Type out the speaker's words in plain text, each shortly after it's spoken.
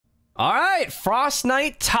All right,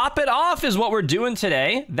 Frostnite, top it off is what we're doing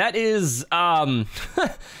today. That is, the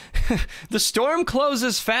storm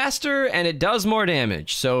closes faster and it does more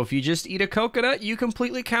damage. So if you just eat a coconut, you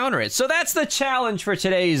completely counter it. So that's the challenge for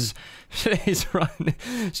today's run.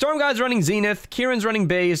 Storm God's running Zenith, Kieran's running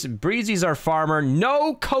base, Breezy's our farmer.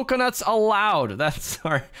 No coconuts allowed. That's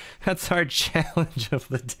our challenge of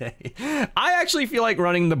the day. I actually feel like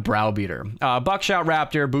running the Browbeater. Buckshot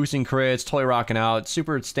Raptor, boosting crits, totally rocking out,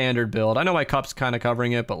 super standard build. I know my cup's kind of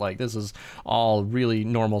covering it, but like this is all really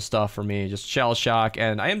normal stuff for me. Just shell shock,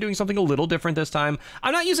 and I am doing something a little different this time.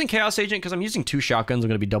 I'm not using Chaos Agent because I'm using 2 shotguns. I'm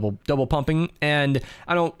going to be double pumping, and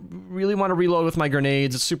I don't really want to reload with my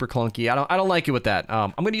grenades. It's super clunky. I don't like it with that.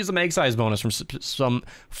 I'm going to use the mag size bonus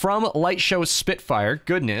from Light Show Spitfire.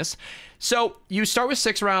 Goodness. So you start with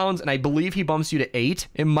 6 rounds, and I believe he bumps you to 8.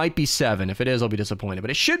 It might be 7. If it is, I'll be disappointed,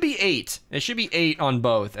 but it should be 8. It should be 8 on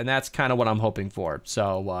both, and that's kind of what I'm hoping for.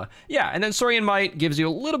 So yeah, and then Saurian Might gives you a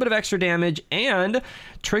little bit of extra damage, and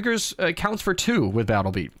triggers counts for 2 with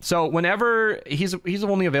Battle Beat. So whenever he's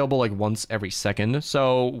only available like once every second,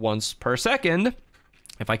 so once per second.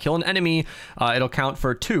 If I kill an enemy, it'll count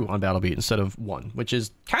for 2 on Battle Beat instead of 1, which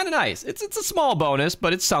is kind of nice. It's a small bonus,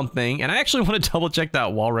 but it's something. And I actually want to double check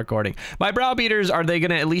that while recording. My Browbeaters, are they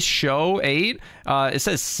going to at least show 8? It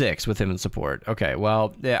says 6 with him in support. Okay,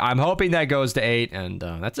 well, yeah, I'm hoping that goes to 8, and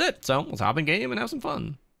that's it. So let's hop in game and have some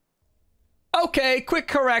fun. Okay, quick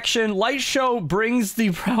correction. Light Show brings the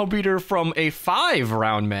Browbeater from a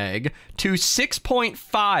 5-round mag to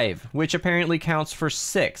 6.5, which apparently counts for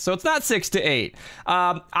 6. So it's not 6 to 8.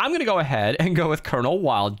 I'm going to go ahead and go with Colonel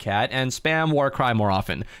Wildcat and spam Warcry more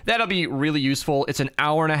often. That'll be really useful. It's an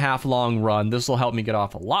hour-and-a-half long run. This will help me get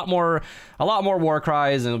off a lot more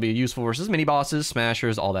Warcries, and it'll be useful versus mini-bosses,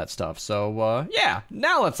 smashers, all that stuff. So, yeah,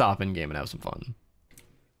 now let's hop in game and have some fun.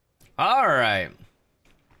 All right.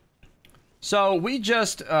 So we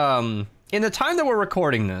just, in the time that we're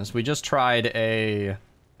recording this, we just tried a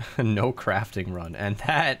no crafting run, and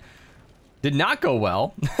that did not go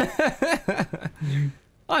well,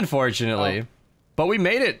 unfortunately. Oh. But we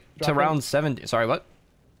made it to round 17. Sorry, what?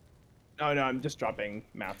 No, I'm just dropping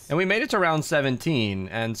mats. And we made it to round 17,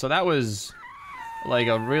 and so that was like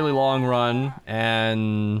a really long run,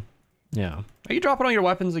 and yeah. Are you dropping all your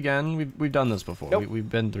weapons again? We've done this before. Nope. We've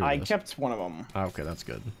been through this. I kept one of them. Okay, that's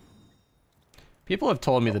good. People have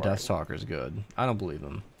told me the Deathstalker's good. I don't believe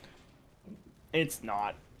them. It's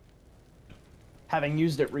not. Having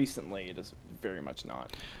used it recently, it is very much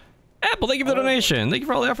not. Apple, thank you for the donation. Thank you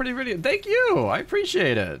for all the effort in the video. Thank you. I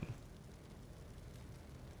appreciate it.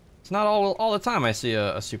 It's not all the time I see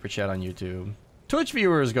a super chat on YouTube. Twitch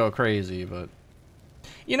viewers go crazy, but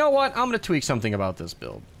you know what? I'm going to tweak something about this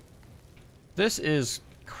build. This is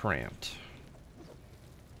cramped.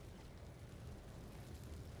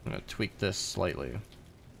 I'm gonna tweak this slightly. I'm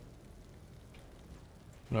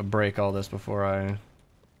gonna break all this before I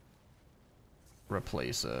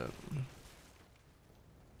replace it.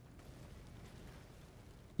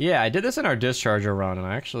 Yeah, I did this in our discharger run, and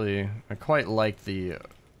I quite liked the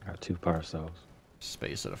got 2 power cells.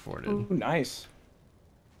 Space it afforded. Ooh, nice.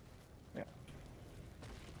 Yeah.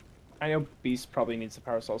 I know Beast probably needs the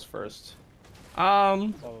power cells first.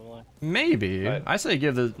 Probably. Maybe. But I say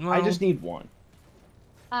give the. Well, I just need 1.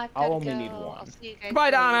 I'll only need 1. I'll see you guys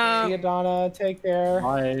Goodbye, Donna. See you, Donna. Take care.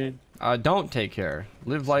 Bye. Don't take care.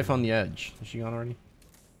 Live life on the edge. Is she gone already?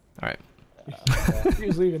 All right. She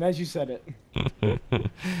was leaving as you said it.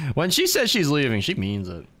 When she says she's leaving, she means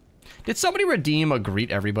it. Did somebody redeem a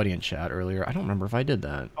greet everybody in chat earlier? I don't remember if I did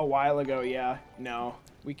that. A while ago, yeah. No.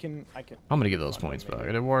 I can. I'm gonna give those points back.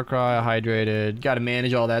 I did Warcry, hydrated, gotta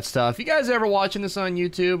manage all that stuff. If you guys are ever watching this on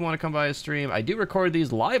YouTube, want to come by a stream, I do record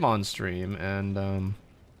these live on stream, and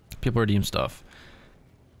people redeem stuff.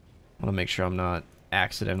 I want to make sure I'm not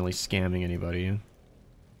accidentally scamming anybody.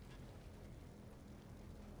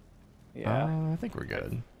 Yeah. I think we're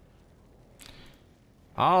good.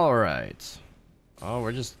 Alright. Oh,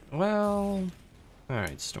 we're just... Well...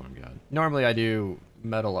 Alright, Storm God. Normally I do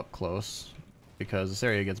metal up close, because this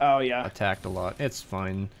area gets attacked a lot. It's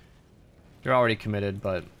fine. You're already committed,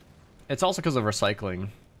 but... It's also because of recycling.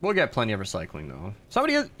 We'll get plenty of recycling, though.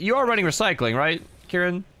 You are running recycling, right,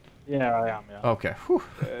 Kieran? Yeah, I am, yeah. Okay. Whew.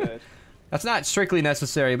 That's not strictly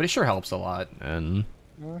necessary, but it sure helps a lot. And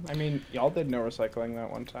I mean, y'all did no recycling that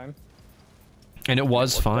one time. And it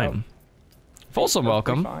was fine. Folsom,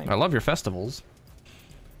 welcome. Fine. I love your festivals.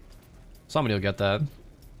 Somebody will get that.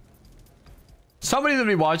 Somebody's gonna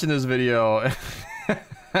be watching this video.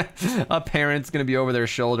 A parent's gonna be over their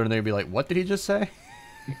shoulder and they'll be like, what did he just say?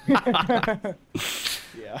 Yeah.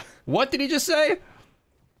 What did he just say?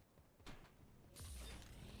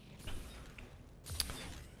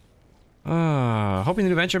 Hoping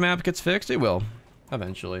the adventure map gets fixed. It will,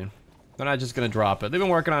 eventually. They're not just gonna drop it. They've been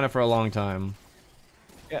working on it for a long time.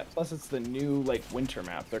 Yeah, plus it's the new, like, winter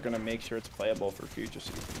map. They're gonna make sure it's playable for future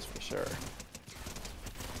seasons, for sure.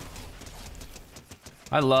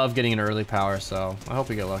 I love getting an early power, so I hope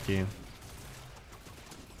we get lucky.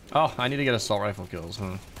 Oh, I need to get assault rifle kills,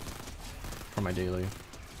 huh? For my daily.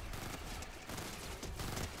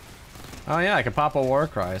 Oh yeah, I could pop a war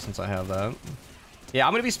cry since I have that. Yeah,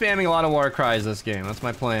 I'm gonna be spamming a lot of war cries this game. That's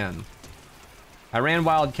my plan. I ran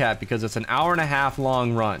Wildcat because it's an hour-and-a-half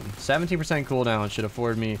long run. 17% cooldown should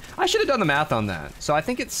afford me... I should have done the math on that. So I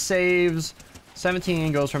think it saves...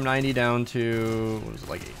 17 goes from 90 down to... What was it,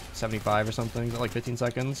 like 75 or something? Is it like 15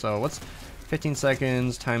 seconds? So what's 15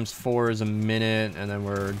 seconds times 4 is a minute, and then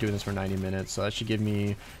we're doing this for 90 minutes. So that should give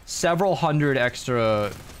me several hundred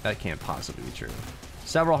extra... That can't possibly be true.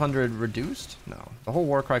 Several hundred reduced? No. The whole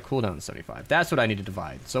Warcry cooldown is 75. That's what I need to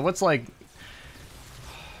divide. So what's like...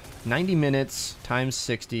 90 minutes times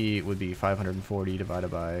 60 would be 540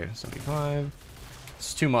 divided by 75.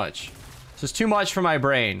 It's too much. This is too much for my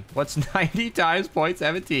brain. What's 90 times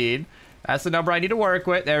 0.17? That's the number I need to work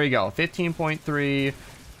with. There we go. 15.3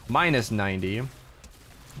 minus 90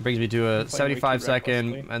 brings me to a 75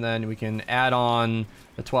 second, and then we can add on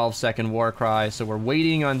the 12-second war cry. So we're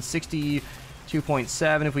waiting on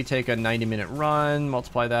 62.7 if we take a 90-minute run,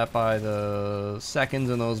 multiply that by the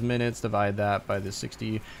seconds in those minutes, divide that by the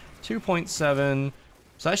 62.7.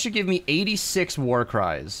 So that should give me 86 war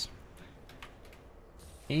cries.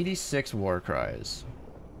 86 war cries.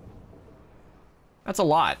 That's a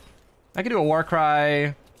lot. I could do a war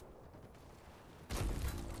cry.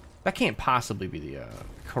 That can't possibly be the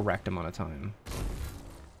correct amount of time.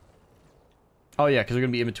 Oh yeah, because they're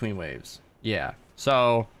gonna be in between waves. Yeah.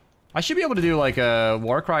 So I should be able to do like a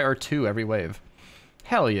war cry or two every wave.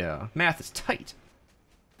 Hell yeah. Math is tight.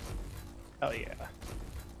 Hell yeah.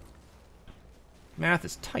 Math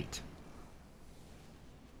is tight.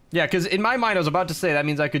 Yeah, because in my mind, I was about to say that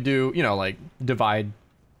means I could do, you know, like divide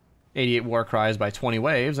 88 war cries by 20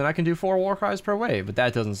 waves, and I can do 4 war cries per wave, but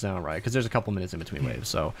that doesn't sound right because there's a couple minutes in between waves.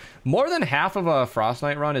 So more than half of a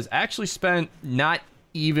Frostnite run is actually spent not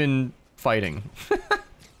even fighting.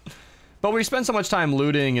 But we spend so much time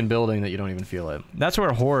looting and building that you don't even feel it. That's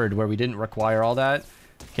where Horde, where we didn't require all that,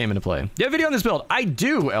 came into play. Do you have a video on this build? I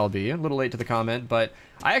do, LB. A little late to the comment, but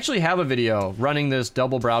I actually have a video running this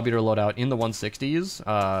double Browbeater loadout in the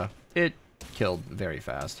 160s. It killed very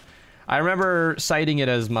fast. I remember citing it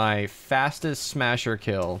as my fastest smasher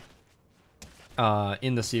kill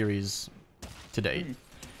in the series to date.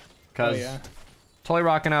 Because totally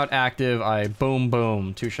rocking out active, I boom,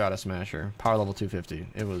 2-shot a smasher. Power level 250.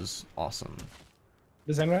 It was awesome.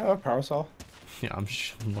 Does anyone have a power saw? Yeah, I'm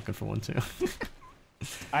looking for one too.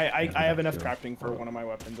 I have enough crafting for one of my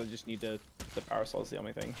weapons. I just need the power saw is the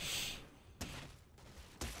only thing.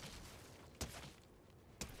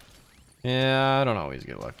 Yeah, I don't always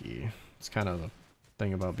get lucky. It's kind of the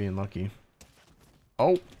thing about being lucky.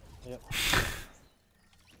 Oh. Yep.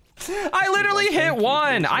 I literally hit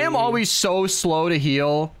one. I am always so slow to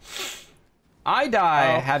heal. I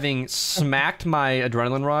die having smacked my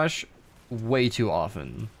adrenaline rush way too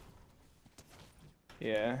often.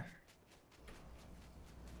 Yeah.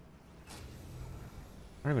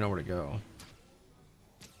 I don't even know where to go.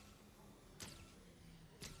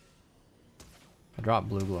 I dropped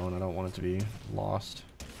blue glow and I don't want it to be lost.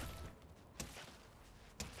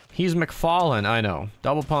 He's McFallen, I know.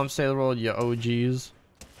 Double pump, Sailor World, ya OGs.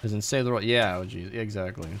 As in Sailor World, yeah, OGs,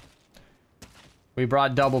 exactly. We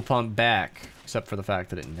brought double pump back, except for the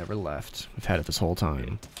fact that it never left. We've had it this whole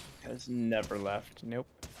time. It has never left, nope.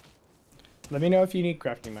 Let me know if you need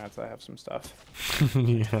crafting mats, I have some stuff.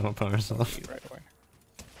 Yeah, a power saw. Right away.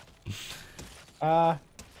 I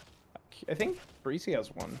think Breezy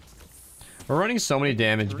has one. We're running so many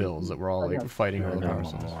damage builds that we're all like fighting over the power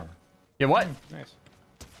saws. Yeah, what? Nice.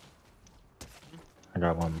 I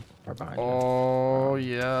got one right behind you. Oh,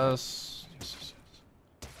 yes.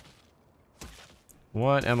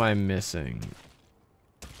 What am I missing?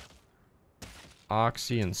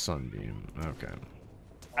 Oxy and Sunbeam. Okay.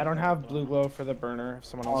 I don't have blue glow for the burner if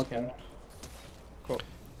someone else can. Cool.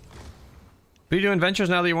 Are you doing ventures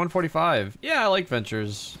now that you're 145? Yeah, I like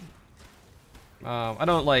ventures. I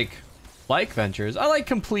don't like ventures. I like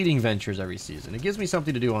completing ventures every season. It gives me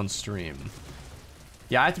something to do on stream.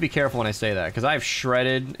 Yeah, I have to be careful when I say that, because I've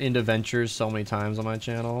shredded into ventures so many times on my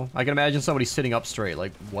channel. I can imagine somebody sitting up straight,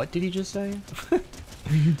 like, what did he just say?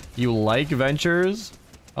 You like ventures?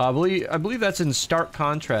 I believe that's in stark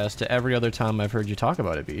contrast to every other time I've heard you talk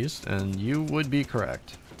about it, Beast, and you would be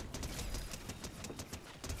correct.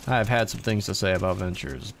 I've had some things to say about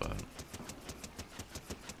ventures, but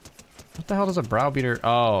the hell does a Browbeater...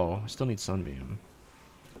 Oh, I still need Sunbeam.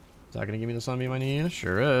 Is that gonna give me the Sunbeam I need?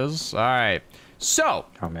 Sure is. Alright. So,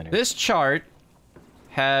 How many? this chart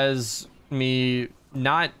has me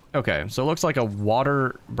not... Okay, so it looks like a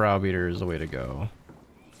water Browbeater is the way to go.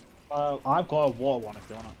 I've got a water one if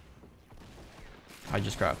you want it. I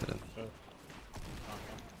just crafted it. Okay.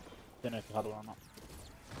 Don't know if you had one or not.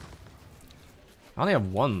 I only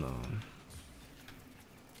have one, though.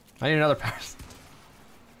 I need another power...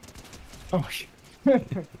 Oh, shit.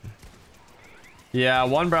 Yeah,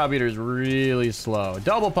 one Browbeater is really slow.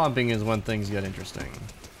 Double pumping is when things get interesting.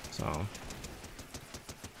 So...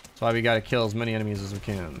 That's why we gotta kill as many enemies as we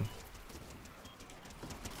can.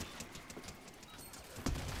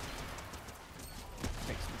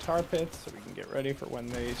 Make some tar pits so we can get ready for when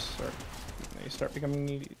they start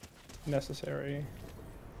becoming necessary.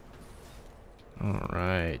 All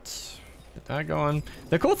right, get that going.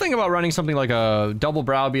 The cool thing about running something like a double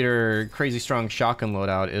Browbeater, crazy strong shotgun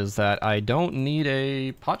loadout is that I don't need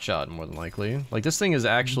a pot shot more than likely. Like this thing is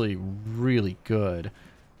actually really good.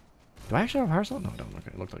 Do I actually have a power shot? No, I don't.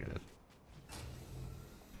 Okay, it looked like I did.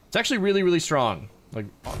 It's actually really, really strong. Like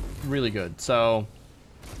really good. So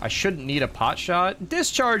I shouldn't need a pot shot.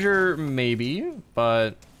 Discharger maybe,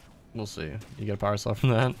 but we'll see. You get a power slot from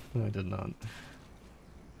that? No, I did not.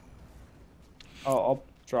 I'll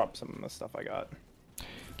drop some of the stuff I got.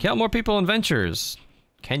 Can help more people in ventures.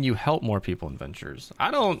 Can you help more people in ventures?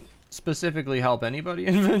 I don't specifically help anybody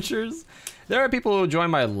in ventures. There are people who join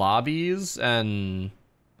my lobbies and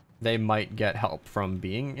they might get help from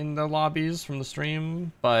being in the lobbies from the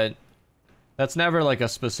stream, but that's never like a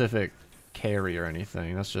specific carry or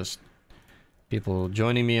anything. That's just people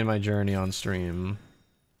joining me in my journey on stream.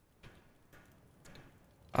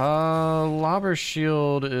 Lobber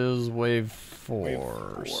shield is wave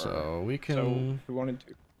 4, so we can... So we want to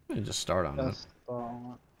do... We can just start on it.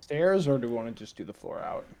 Stairs, or do we want to just do the floor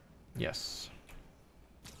out? Yes.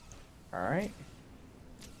 Alright.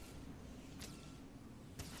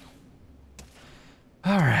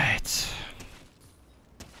 Alright.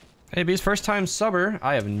 Hey, B's first time subber.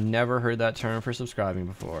 I have never heard that term for subscribing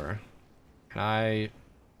before. And I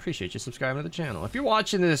appreciate you subscribing to the channel. If you're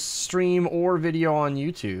watching this stream or video on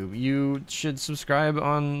YouTube, you should subscribe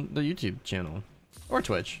on the YouTube channel. Or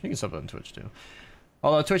Twitch. You can sub on Twitch too.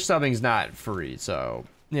 Although Twitch subbing's not free, so,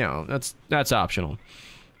 you know, that's optional.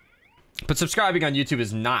 But subscribing on YouTube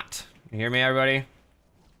is not. You hear me, everybody?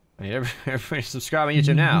 I need everybody to subscribe on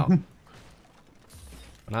YouTube now. I'm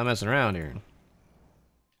not messing around here.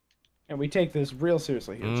 And we take this real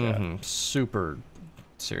seriously here, chat. Super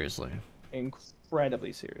seriously.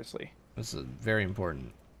 Incredibly seriously. This is very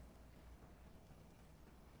important.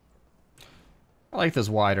 I like this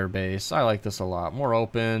wider base. I like this a lot. More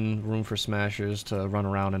open, room for smashers to run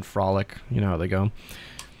around and frolic. You know how they go.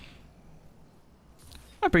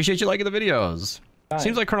 I appreciate you liking the videos. Nice.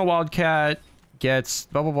 Seems like Colonel Wildcat gets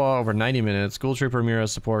blah blah blah over 90 minutes. Ghoul Trooper Mira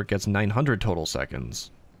support gets 900 total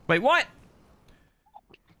seconds. Wait, what?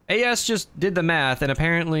 AS just did the math, and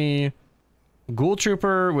apparently Ghoul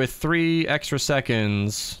Trooper with 3 extra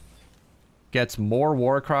seconds gets more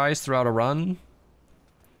war cries throughout a run.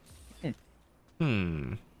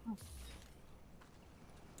 I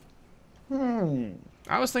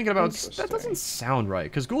was thinking about that doesn't sound right,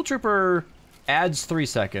 because Ghoul Trooper adds 3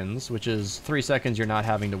 seconds, which is 3 seconds you're not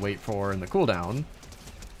having to wait for in the cooldown.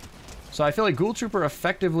 So I feel like Ghoul Trooper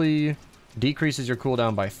effectively decreases your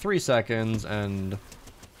cooldown by 3 seconds, and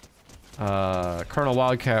Colonel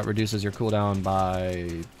Wildcat reduces your cooldown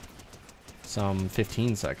by some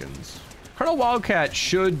 15 seconds. Colonel Wildcat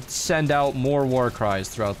should send out more war cries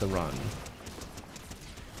throughout the run.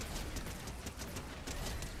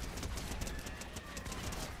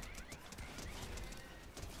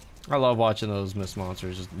 I love watching those mist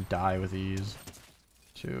monsters just die with ease.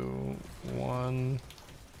 2, 1.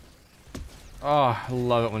 Oh, I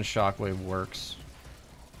love it when Shockwave works.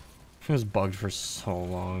 It was bugged for so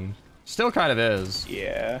long. Still kind of is.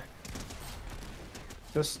 Yeah.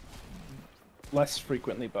 Just less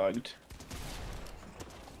frequently bugged.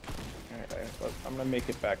 Alright, I'm gonna make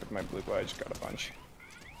it back with my blue boy. I just got a bunch.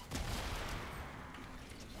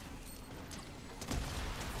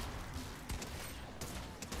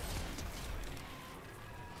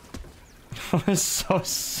 It's so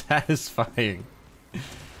satisfying.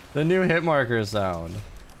 The new hit marker sound.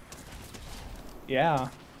 Yeah,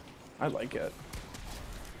 I like it.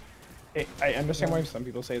 I understand why some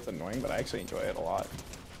people say it's annoying, but I actually enjoy it a lot.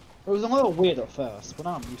 It was a little weird at first, but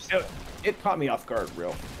now I'm used to it. It caught me off guard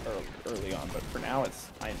real early on, but for now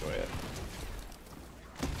I enjoy it.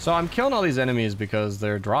 So I'm killing all these enemies because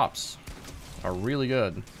their drops are really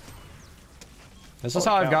good. This is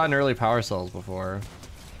how I've gotten early power cells before.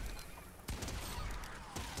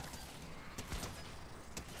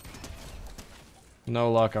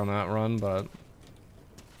 No luck on that run, but...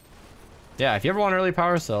 Yeah, if you ever want early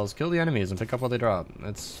power cells, kill the enemies and pick up what they drop.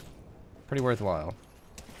 It's pretty worthwhile.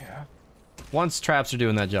 Yeah. Once traps are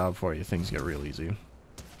doing that job for you, things get real easy.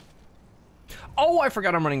 Oh, I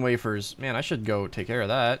forgot I'm running wafers. Man, I should go take care of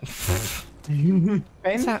that.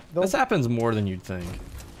 This happens more than you'd think.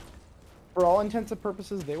 For all intents and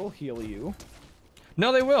purposes, they will heal you.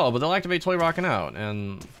 No, they will, but they'll activate totally rocking out,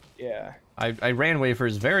 and... Yeah. I ran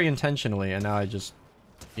wafers very intentionally, and now I just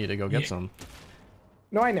need to go get some.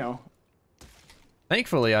 No, I know.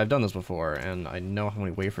 Thankfully, I've done this before, and I know how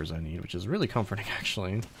many wafers I need, which is really comforting,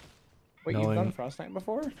 actually. Wait, you've done Frostnite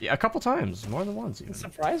before? Yeah, a couple times. More than once, even. It's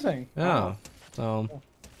surprising. Yeah. Wow. So...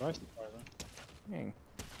 Very surprising. Dang.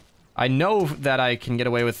 I know that I can get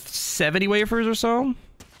away with 70 wafers or so.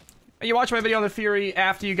 You watch my video on the Fury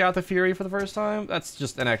after you got the Fury for the first time? That's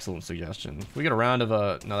just an excellent suggestion. We get a round of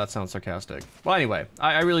no, that sounds sarcastic. Well, anyway,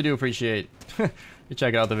 I really do appreciate you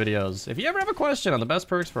checking out the videos. If you ever have a question on the best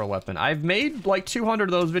perks for a weapon, I've made like 200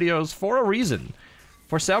 of those videos for a reason.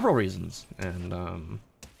 For several reasons. And,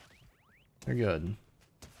 they're good.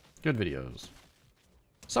 Good videos.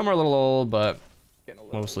 Some are a little old, but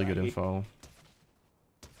mostly good info.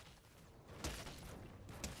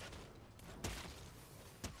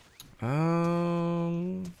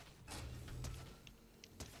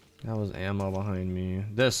 That was ammo behind me.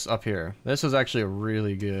 This up here. This is actually a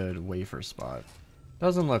really good wafer spot.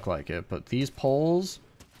 Doesn't look like it, but these poles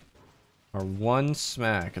are one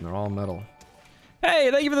smack and they're all metal. Hey,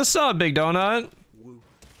 thank you for the sub, Big Donut.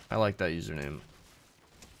 I like that username.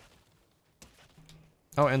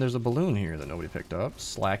 Oh, and there's a balloon here that nobody picked up.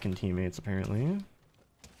 Slacking teammates, apparently.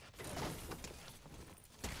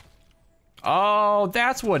 Oh,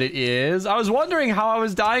 that's what it is. I was wondering how I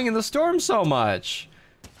was dying in the storm so much.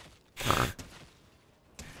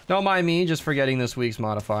 Don't mind me just forgetting this week's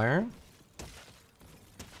modifier.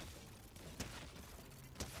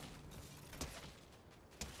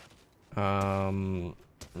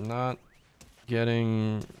 Not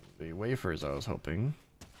getting the wafers I was hoping.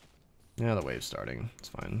 Yeah, the wave's starting. It's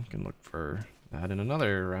fine. Can look for that in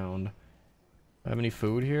another round. Do I have any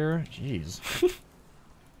food here? Jeez.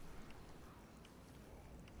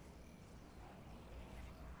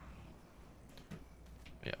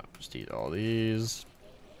 Yeah, just eat all these.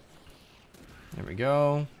 There we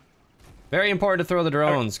go. Very important to throw the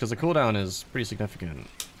drones because the cooldown is pretty significant.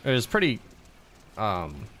 It's pretty,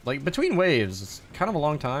 like between waves, it's kind of a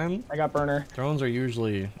long time. I got burner. Drones are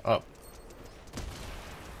usually up.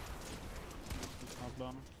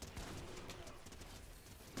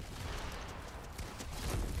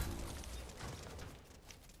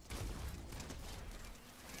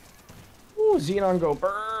 Ooh, Xenon go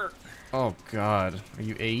burn. Oh god, are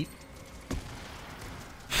you 8?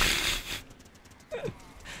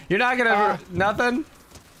 You're not gonna nothing?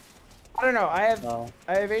 I don't know. I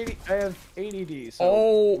have 80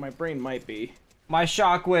 so my brain might be. My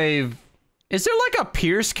shockwave. Is there like a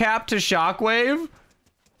pierce cap to shockwave?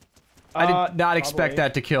 I did not expect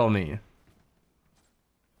that to kill me.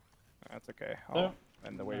 That's okay. I'll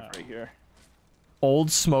end the wave right here.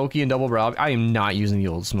 Old Smoky and double brow. I am not using the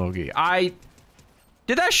old Smoky.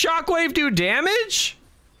 Did that shockwave do damage?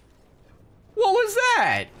 What was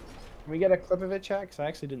that? Can we get a clip of it, chat? Because I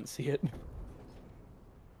actually didn't see it.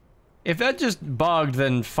 If that just bugged,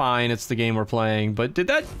 then fine, it's the game we're playing. But did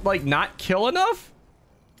that, like, not kill enough?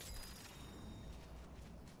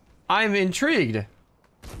 I'm intrigued.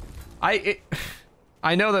 I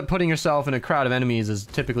know that putting yourself in a crowd of enemies is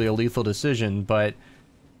typically a lethal decision, but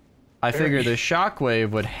I figured the shockwave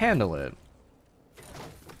would handle it.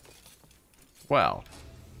 Well.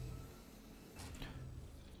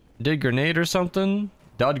 Did grenade or something?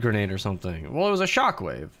 Dud grenade or something. Well, it was a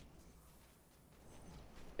shockwave.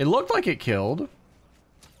 It looked like it killed.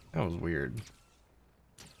 That was weird.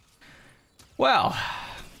 Well.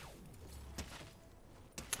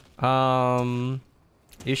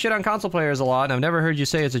 You shit on console players a lot, and I've never heard you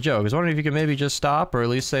say it's a joke. I was wondering if you could maybe just stop, or at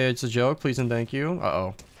least say it's a joke, please and thank you.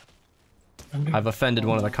 Uh-oh. I've offended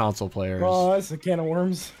one of the console players. Oh, that's a can of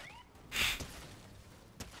worms.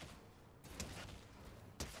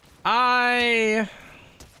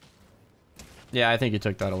 Yeah, I think you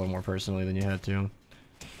took that a little more personally than you had to.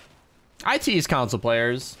 I tease console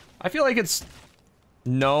players. I feel like it's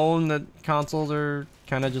known that consoles are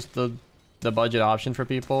kind of just the budget option for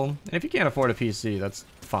people. And if you can't afford a PC, that's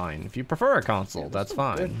fine. If you prefer a console, that's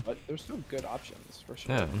fine. But there's still good options, for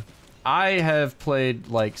sure. Yeah. I have played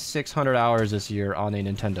like 600 hours this year on a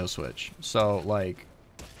Nintendo Switch. So, like,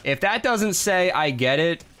 If that doesn't say I get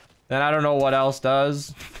it, then I don't know what else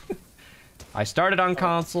does. I started on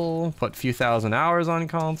console, put a few thousand hours on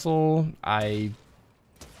console.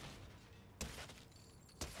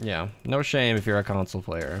 Yeah, no shame if you're a console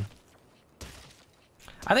player.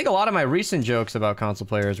 I think a lot of my recent jokes about console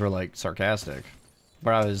players were like sarcastic.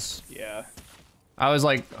 Where I was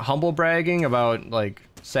like humble bragging about like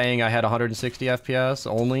saying I had 160 FPS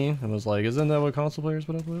only and was like, isn't that what console players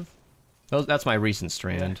put up with? That's my recent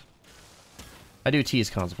strand. Yeah. I do tease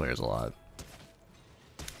console players a lot.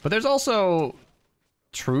 But there's also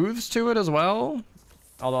truths to it as well.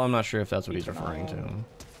 Although I'm not sure if that's what he's referring to.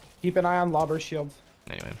 Keep an eye on Lobber Shield.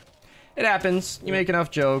 Anyway, it happens. You make enough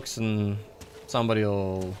jokes and somebody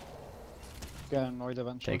will get annoyed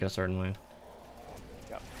eventually. take it a certain way.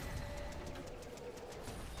 Yep.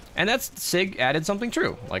 And that's SIG added something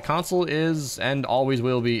true. Like console is and always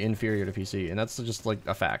will be inferior to PC, and that's just like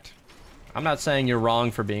a fact. I'm not saying you're wrong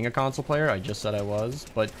for being a console player. I just said I was,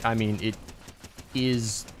 but I mean it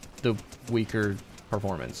is the weaker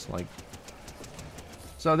performance. Like,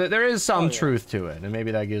 so there is some truth to it, and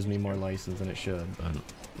maybe that gives me more license than it should. But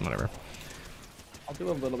whatever. I'll do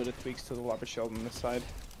a little bit of tweaks to the Lobber Shield on this side.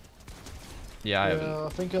 Yeah, I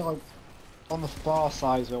think like on the far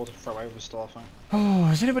side, is able to throw over stuff. I think. Oh,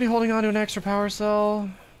 is anybody holding on to an extra power cell?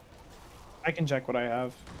 I can check what I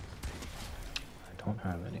have. I don't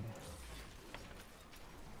have any.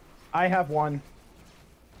 I have one.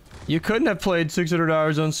 You couldn't have played 600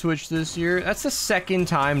 hours on Switch this year. That's the second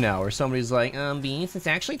time now where somebody's like, Beast, it's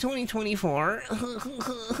actually 2024.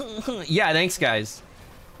 Yeah, thanks, guys.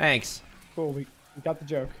 Thanks. Cool, we got the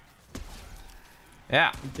joke.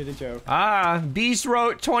 Yeah. We did a joke. Ah, Beast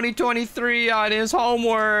wrote 2023 on his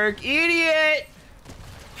homework. Idiot!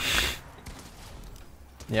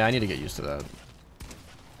 Yeah, I need to get used to that.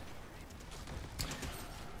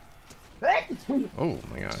 Oh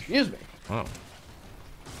my gosh. Excuse me. Oh.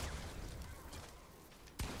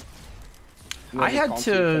 I had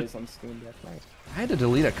to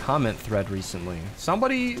delete a comment thread recently.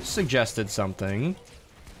 Somebody suggested something.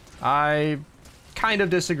 I kind of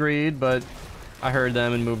disagreed, but I heard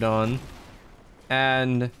them and moved on.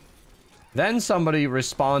 And then somebody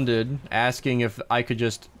responded asking if I could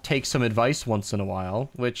just take some advice once in a while,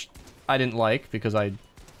 which I didn't like because I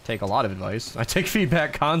take a lot of advice. I take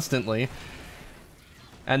feedback constantly.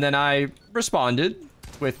 And then I responded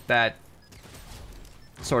with that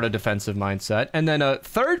sort of defensive mindset. And then a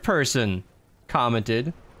third person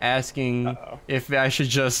commented asking if I should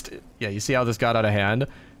just... Yeah, you see how this got out of hand?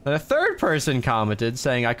 And a third person commented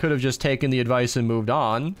saying I could have just taken the advice and moved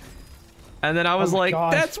on. And then I was like,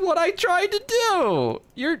 gosh. that's what I tried to do!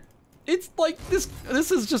 It's like, this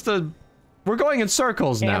is just a... We're going in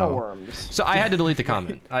circles now. Worms. So I had to delete the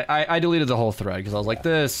comment. I deleted the whole thread because I was like,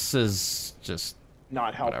 this is just...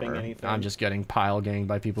 Not helping whatever. anything. I'm just getting pile ganged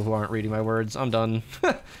by people who aren't reading my words. I'm done.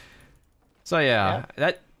 So yeah,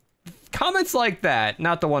 that comments like that,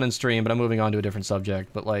 not the one in stream, but I'm moving on to a different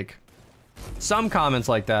subject, but like some comments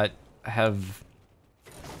like that have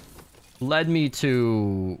led me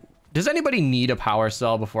to... Does anybody need a power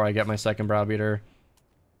cell before I get my second Browbeater?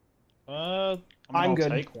 I'm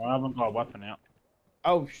good. Take one. I haven't got a weapon yet.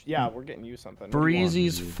 Oh, yeah, we're getting you something.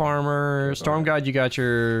 Breezy's farmer. Storm God, you got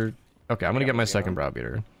your... Okay, I'm gonna get my second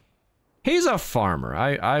Browbeater. He's a farmer.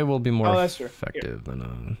 I will be more effective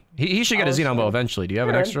than... He should get a Xenon Bow eventually. Do you have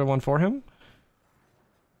an extra one for him?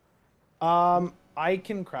 I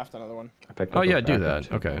can craft another one. Oh yeah, do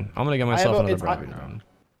that. Okay, I'm gonna get myself another Browbeater.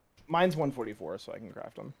 Mine's 144, so I can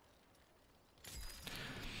craft them.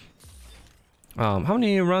 How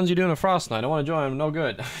many runs you doing a Frostnite? I want to join. I'm no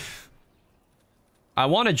good. I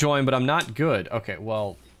want to join, but I'm not good. Okay,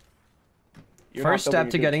 well... First step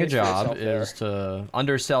to getting a job is to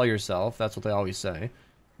undersell yourself. That's what they always say.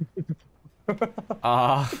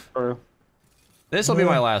 This will be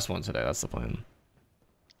my last one today. That's the plan.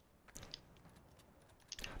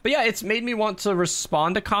 But yeah, it's made me want to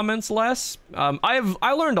respond to comments less.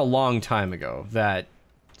 I learned a long time ago that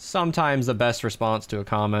sometimes the best response to a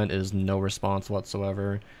comment is no response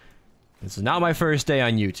whatsoever. This is not my first day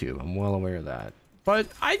on YouTube. I'm well aware of that. But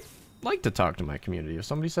I like to talk to my community. If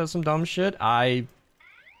somebody says some dumb shit, I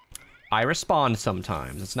respond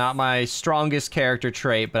sometimes. It's not my strongest character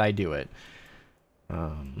trait, but I do it.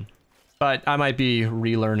 But I might be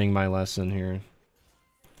relearning my lesson here.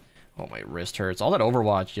 Oh, my wrist hurts. All that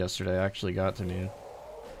Overwatch yesterday actually got to me.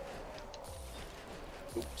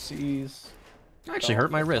 Oopsies. I actually hurt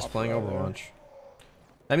my wrist playing Overwatch.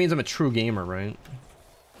 That means I'm a true gamer, right?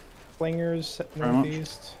 Flingers,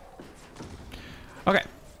 northeast. Okay.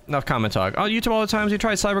 Enough comment talk. Oh, YouTube all the times you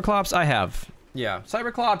tried Cyberclops? I have. Yeah.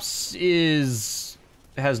 Cyberclops is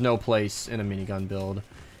has no place in a minigun build.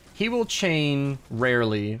 He will chain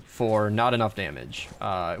rarely for not enough damage.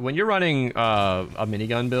 When you're running a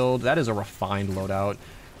minigun build, that is a refined loadout.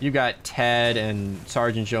 You got Ted and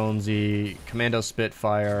Sergeant Jonesy, Commando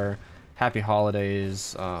Spitfire, Happy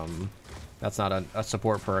Holidays. That's not a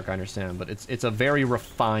support perk, I understand, but it's a very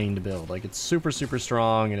refined build. Like, it's super, super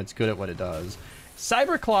strong, and it's good at what it does.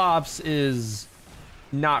 Cyberclops is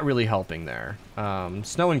not really helping there.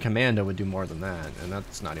 Snow and Commando would do more than that, and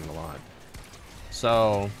that's not even a lot.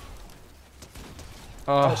 So...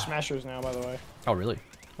 Oh, Smashers now, by the way. Oh, really?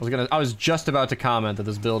 I was just about to comment that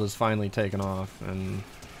this build is finally taken off, and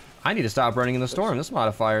I need to stop running in the storm. This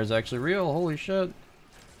modifier is actually real. Holy shit.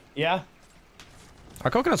 Yeah. Are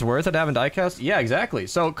coconuts worth it having diecast? Yeah, exactly.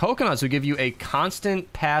 So coconuts will give you a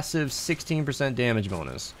constant passive 16% damage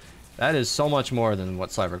bonus. That is so much more than what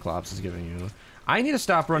Cyberclops is giving you. I need to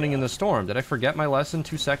stop running in the storm. Did I forget my lesson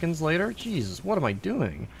 2 seconds later? Jesus, what am I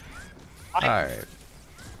doing? Alright.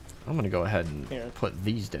 I'm gonna go ahead and put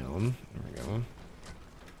these down. There we go.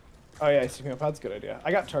 Oh yeah, sticking up pod's a good idea.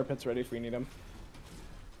 I got tar pits ready if we need them.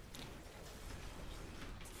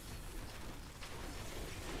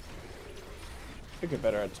 To get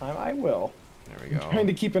better at time, I will. There we go. I'm trying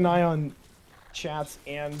to keep an eye on chats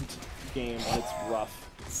and game, and it's rough.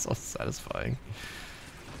 It's so satisfying.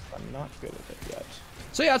 I'm not good at it yet.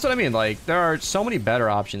 So yeah, that's what I mean. Like, there are so many better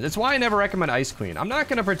options. It's why I never recommend Ice Queen. I'm not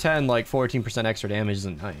gonna pretend like 14% extra damage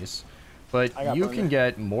isn't nice, but you can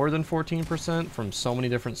get more than 14% from so many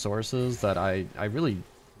different sources that I really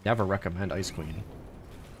never recommend Ice Queen.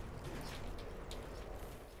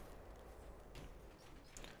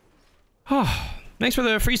 Thanks for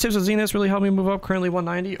the free tips with Zenith. Really helped me move up. Currently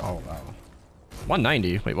 190. Oh wow,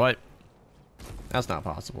 190. Wait, what? That's not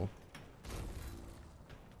possible.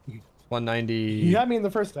 190. You got me in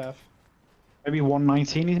the first half. Maybe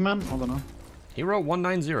 119 he's man? I don't know. He wrote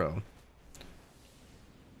 190.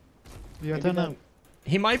 Yeah, I don't know.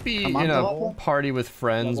 He might be in a party with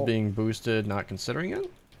friends being boosted, not considering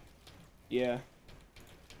it. Yeah.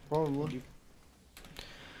 Probably.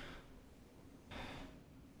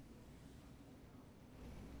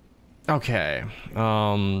 Okay.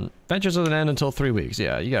 Ventures doesn't end until 3 weeks.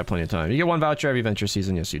 Yeah, you got plenty of time. You get 1 voucher every venture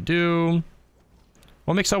season. Yes, you do.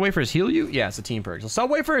 What makes Subwafers heal you? Yeah, it's a team perk. So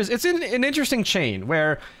Subwafers, it's in an interesting chain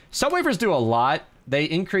where Subwafers do a lot. They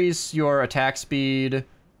increase your attack speed,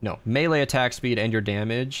 melee attack speed and your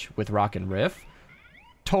damage with Rock and Riff.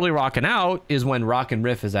 Totally rocking out is when Rock and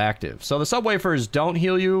Riff is active. So the Subwafers don't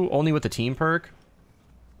heal you, only with the team perk.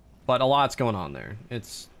 But a lot's going on there.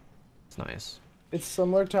 It's nice. It's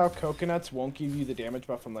similar to how coconuts won't give you the damage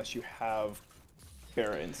buff unless you have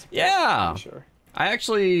Barons. Yeah. Sure. I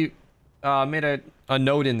actually made a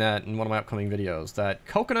note in that in one of my upcoming videos that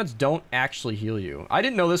coconuts don't actually heal you. I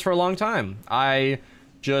didn't know this for a long time. I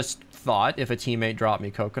just thought if a teammate dropped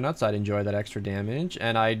me coconuts, I'd enjoy that extra damage,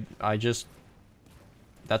 and I just...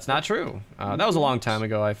 That's not true. That was a long time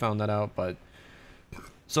ago I found that out, but...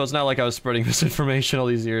 So it's not like I was spreading misinformation all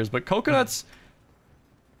these years, but coconuts...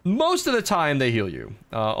 Most of the time, they heal you.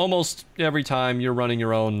 Almost every time you're running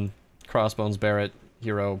your own Crossbones Barrett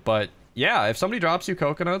hero, but... Yeah, if somebody drops you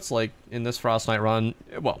coconuts, like in this Frostnite run,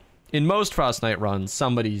 well, in most Frostnite runs,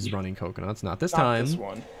 somebody's running coconuts. Not this time. Not this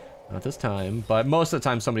one. Not this time, but most of the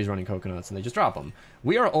time somebody's running coconuts and they just drop them.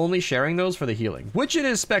 We are only sharing those for the healing, which it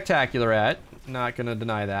is spectacular at. Not gonna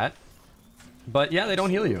deny that. But yeah, they don't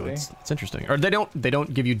heal you. It's interesting. Or they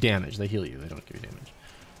don't give you damage. They heal you. They don't give you damage.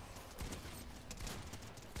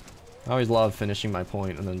 I always love finishing my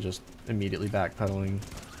point and then just immediately backpedaling.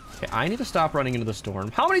 Okay, I need to stop running into the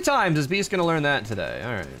storm. How many times is Beast gonna learn that today?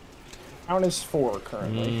 All right. Count is 4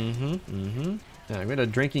 currently. Yeah, we had a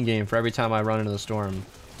drinking game for every time I run into the storm.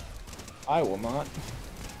 I will not.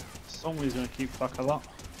 Somebody's gonna keep fuck a lot.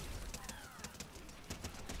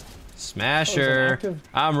 Smasher.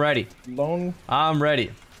 I'm ready. Lone. I'm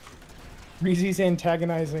ready. Reezy's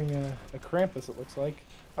antagonizing a Krampus, it looks like.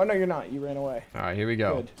 Oh, no, you're not. You ran away. All right, here we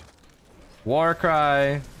go. Good.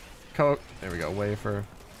 Warcry. Coke. There we go. Wafer.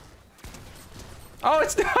 Oh,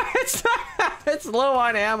 it's not. It's not. It's low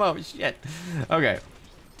on ammo. Shit. Okay.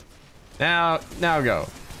 Now go.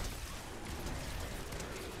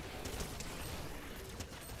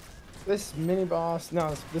 This mini boss.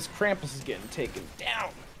 No, this Krampus is getting taken down.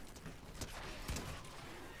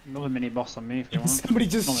 Another mini boss on me if you want. Somebody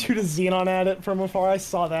just shoot a Xenon at it from afar. I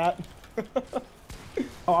saw that.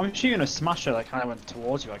 Oh, I'm shooting a smasher that kind of went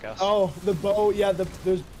towards you, I guess. Oh, the bow. Yeah,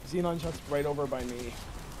 there's Xenon shots right over by me.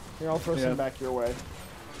 Here, I'll throw some back your way.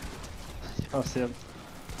 I see him.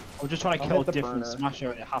 I'm just trying to kill a different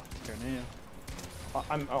smasher at half the grenade.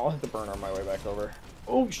 I'll hit the burner on my way back over.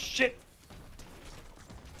 Oh shit!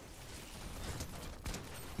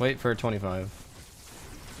 Wait for 25.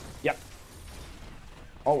 Yep.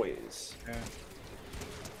 Always. Okay.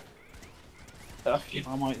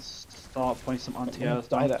 I might start putting some anti-airs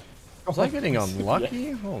Die down. that. Was I getting unlucky?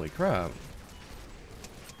 Holy crap.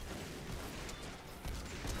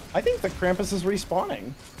 I think the Krampus is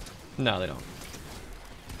respawning. No, they don't.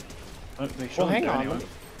 They Well, shouldn't hang do on. anyway.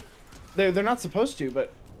 They're not supposed to,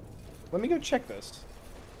 but let me go check this.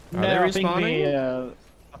 Are they respawning?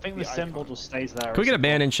 I think the symbol just stays there. Can we get a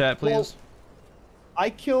ban in chat, please?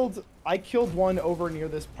 Well, I killed one over near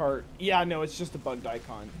this part. Yeah, no, it's just a bugged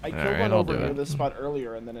icon. I killed Alright, one I'll over do near it. this spot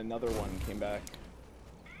earlier, and then another one came back.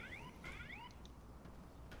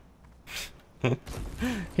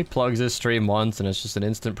 He plugs his stream once and it's just an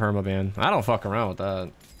instant permaban. I don't fuck around with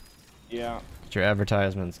that. Yeah. Get your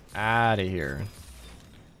advertisements out of here.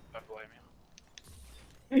 Don't blame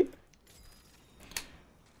you.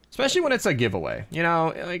 Especially when it's a giveaway. You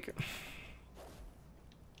know, like...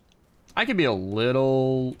 I could be a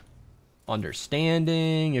little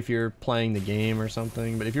understanding if you're playing the game or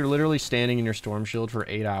something, but if you're literally standing in your storm shield for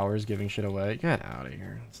 8 hours giving shit away, get out of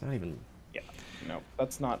here. It's not even... Yeah. No,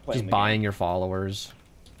 that's not playing Just the buying game. your followers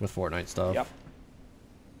with Fortnite stuff. Yep.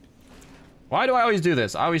 Why do I always do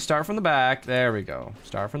this? I always start from the back. There we go.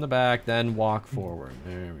 Start from the back, then walk forward.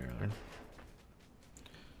 There we are.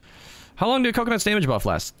 How long did Coconut's damage buff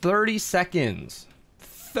last? 30 seconds.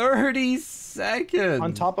 30 seconds.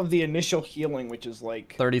 On top of the initial healing, which is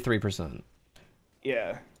like 33%.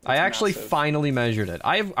 yeah. I that's actually massive. finally measured it.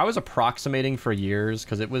 I was approximating for years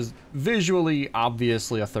because it was visually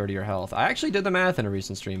obviously a third of your health. I actually did the math in a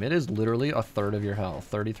recent stream. It is literally a third of your health,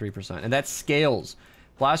 33%, and that scales.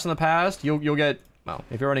 Blast in the past, you'll get, well,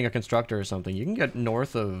 if you're running a constructor or something, you can get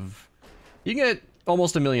north of, you can get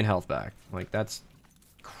almost 1 million health back. Like, that's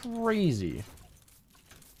crazy.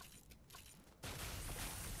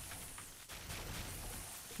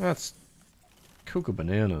 That's cuckoo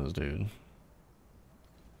bananas, dude.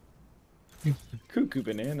 Cuckoo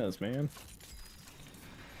bananas, man.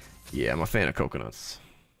 Yeah, I'm a fan of coconuts.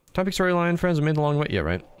 Topic storyline, friends have made the long way. Yeah,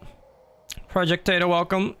 right. Project Data,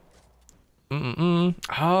 welcome.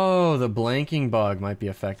 Oh, the blanking bug might be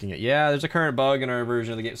affecting it. Yeah, there's a current bug in our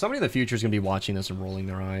version of the game. Somebody in the future is going to be watching this and rolling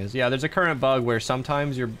their eyes. Yeah, there's a current bug where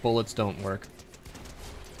sometimes your bullets don't work.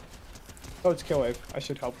 Oh, it's Kill Wave. I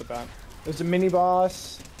should help with that. There's a mini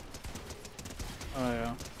boss. Oh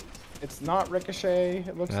yeah. It's not Ricochet,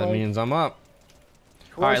 it looks That like. means I'm up.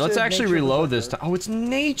 Alright, let's Corrosive actually Nature reload this Berserker. time. Oh, it's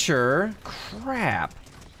nature? Crap.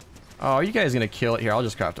 Oh, are you guys going to kill it? Here, I'll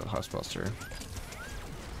just craft a Huskbuster.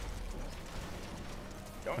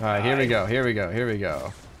 Alright, here we go, here we go, here we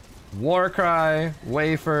go. Warcry,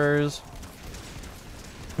 wafers.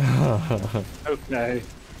 Okay.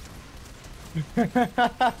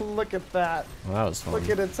 Look at that. Well, that was fun. Look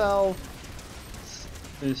at its health.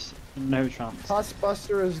 There's no chance.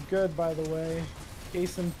 Huskbuster is good, by the way.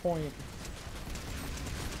 Case in point.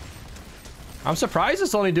 I'm surprised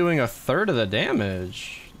it's only doing a third of the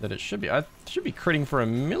damage that it should be. I should be critting for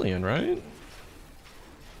 1 million, right?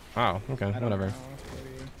 Wow, okay, I don't whatever. know,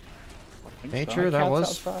 maybe. Nature, that Cat's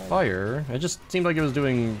was outside. fire. It just seemed like it was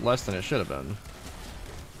doing less than it should have been.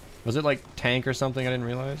 Was it like tank or something? I didn't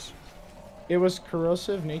realize. It was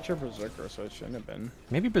Corrosive Nature Berserker, so it shouldn't have been.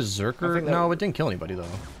 Maybe Berserker? think that No, would- it didn't kill anybody though.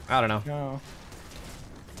 I don't know. No.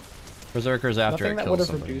 Berserker's after Nothing it that would kills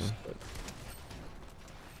have somebody. reduced it.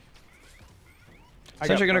 I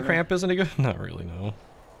Since got you're gonna burner. cramp, isn't it good? Not really, no.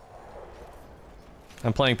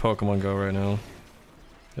 I'm playing Pokemon Go right now.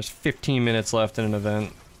 There's 15 minutes left in an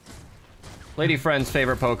event. Lady Friend's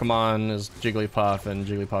favorite Pokemon is Jigglypuff, and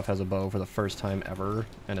Jigglypuff has a bow for the first time ever.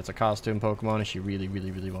 And it's a costume Pokemon, and she really,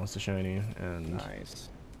 really, really wants the shiny. And Nice.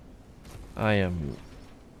 I am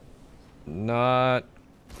not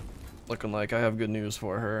looking like I have good news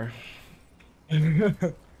for her.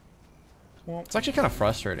 Well, It's actually kind of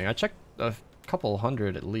frustrating. I checked a couple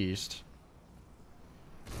hundred at least.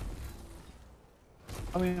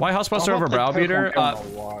 I mean, Why Huskbuster over Browbeater?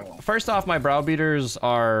 Browbeater? First off, my Browbeaters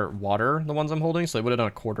are water, the ones I'm holding, so they would have done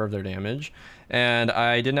a quarter of their damage. And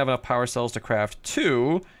I didn't have enough power cells to craft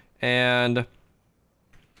 2, and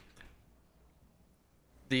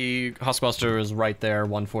the Huskbuster is right there,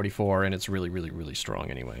 144, and it's really, really, really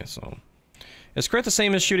strong anyway, so. Is crit the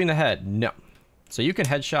same as shooting the head? No. So you can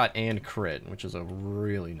headshot and crit, which is a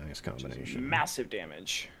really nice combination. massive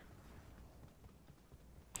damage.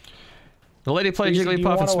 The lady played Please, do you Jigglypuff in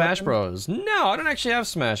want a Smash weapon? Bros. No, I don't actually have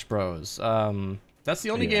Smash Bros. That's the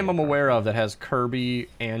only Yeah, game I'm yeah. aware of that has Kirby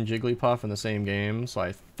and Jigglypuff in the same game, so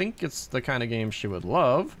I think it's the kind of game she would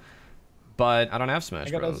love, but I don't have Smash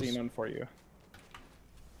I got Bros. a Xenon for you.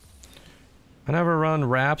 I never run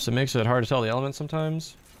wraps, it makes it hard to tell the elements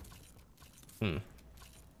sometimes.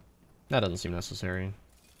 That doesn't seem necessary.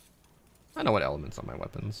 I know what elements on my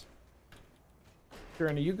weapons.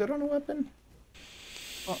 Kieran, are you good on a weapon?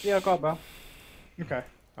 Oh, yeah, I got a bow. Okay.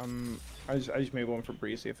 I just made one for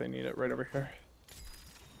Breezy if they need it right over here.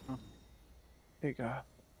 Oh. There you go.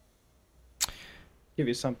 Give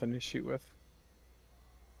you something to shoot with.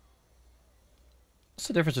 What's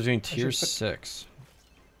the difference between tier 6?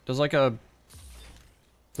 Does a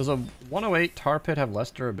 108 tar pit have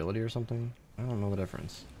less durability or something? I don't know the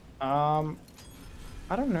difference. I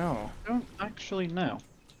don't know. I don't actually know.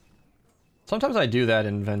 Sometimes I do that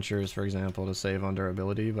in ventures, for example, to save on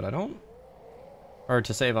durability, but I don't... Or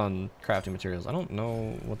to save on crafting materials. I don't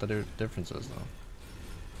know what the difference is, though.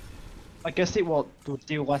 I guess it would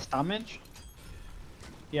do less damage.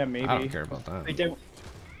 Yeah, maybe. I don't care about that. They don't.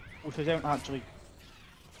 Which they don't actually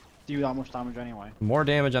do that much damage anyway. More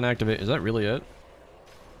damage on activate. Is that really it?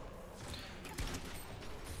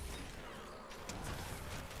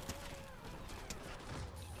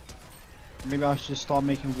 Maybe I should just start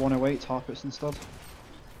making 108 targets instead.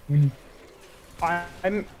 I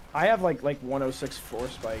have like 106 floor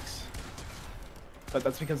spikes, but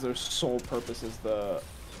that's because their sole purpose is the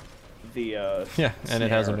Yeah, and it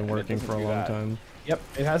hasn't snare, been and it working doesn't for a do long that. time. Yep,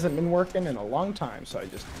 it hasn't been working in a long time, so I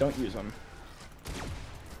just don't use them.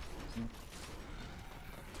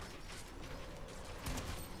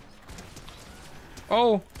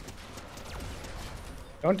 Oh!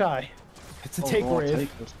 Don't die. It's a Oh, take Lord, wave.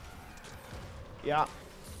 takers. Yeah. At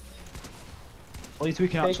least we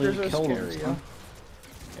can actually Takers are kill scary, them.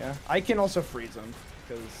 yeah. I can also freeze them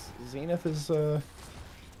because Zenith is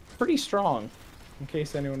pretty strong. In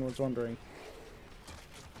case anyone was wondering.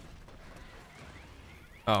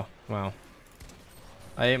 Oh, wow.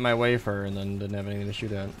 I ate my wafer and then didn't have anything to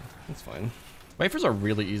shoot at. That's fine. Wafers are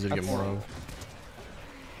really easy to get more of.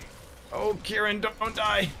 Oh, Kieran, don't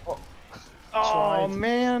die! Oh, Tried.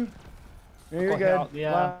 man! You're got good. out,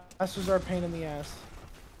 yeah. Blasters are a pain in the ass.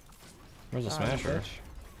 Where's the Ah, smasher? bitch.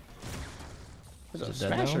 There's Is a it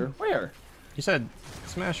dead now? smasher? Where? You said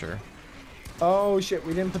smasher. Oh shit,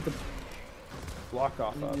 we didn't put the block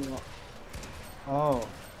off up. Oh.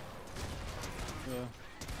 Yeah.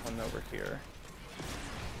 One over here.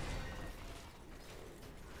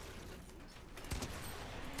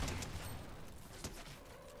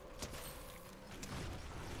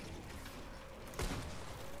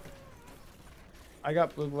 I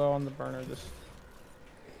got blue glow on the burner. Just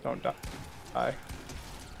don't die. I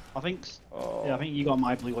think. Oh. Yeah, I think you got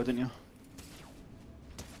my blue, didn't you?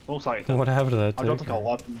 Looks like it did. What happened to that? I dropped like taker?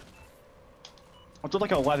 11. I dropped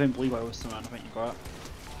like 11 blue or something. I think you got it.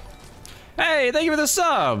 Hey, thank you for the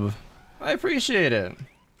sub! I appreciate it.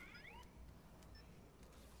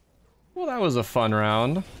 Well, that was a fun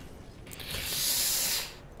round.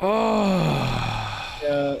 Oh.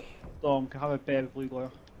 Yeah. Storm can have a bit of blue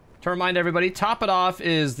glow. To remind everybody, top it off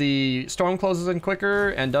is the storm closes in quicker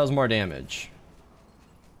and does more damage.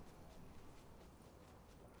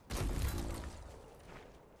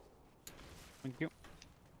 Thank you.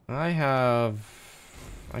 Does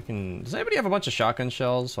anybody have a bunch of shotgun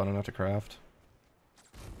shells so I don't have to craft?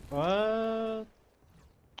 I've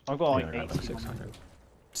got like Yeah, I got 80. 600.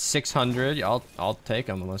 600? Yeah, I'll take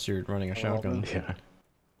them unless you're running a shotgun. Yeah.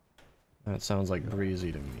 That sounds like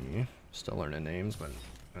breezy to me. Still learning names, but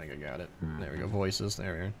I think I got it. There we go. Voices.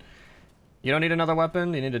 There we are. You don't need another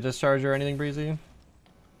weapon? Do you need a discharge or anything, breezy?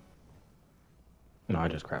 No, I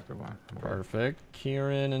just crafted one. Perfect.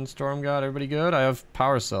 Kieran and Storm God, everybody good? I have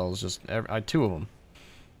power cells, I had 2 of them.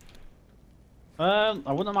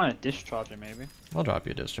 I wouldn't mind a discharger maybe. I'll drop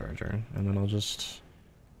you a discharger, and then I'll just...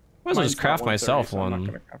 Might as well Mine's just got craft 130, myself so I'm not one.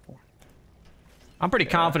 gonna craft one. I'm pretty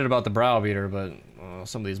confident about the Browbeater, but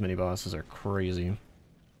some of these mini bosses are crazy.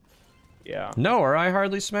 Yeah. No, or I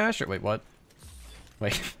hardly smash it. Wait, what?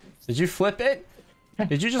 Wait, did you flip it?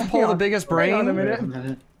 Did you just pull the biggest Hang on a brain?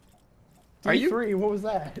 minute. Are you D3, what was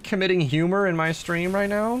that? committing humor in my stream right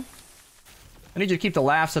now? I need you to keep the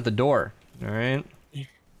laughs at the door. All right.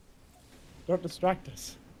 Don't distract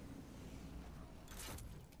us.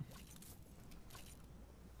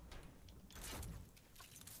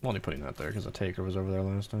 I'm only putting that there because the taker was over there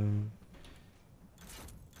last time.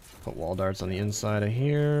 Put wall darts on the inside of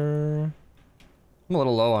here. I'm a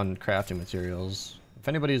little low on crafting materials. If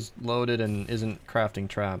anybody's loaded and isn't crafting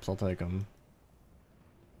traps, I'll take them.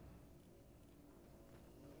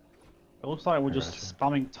 It looks like we're I just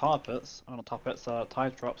spamming tar pits. Oh, not tar pits,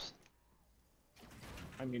 tide drops.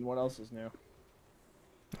 I mean, what else is new?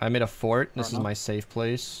 I made a fort. This is enough. my safe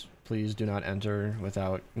place. Please do not enter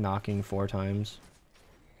without knocking 4 times.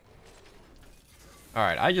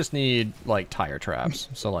 Alright, I just need, like, tire traps.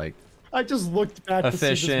 So, like, I just looked back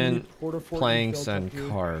Efficient, to see this planks, and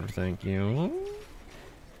carved. Thank you.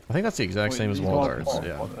 I think that's the exact same as wall darts.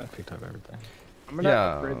 Yeah. I picked up everything. I'm gonna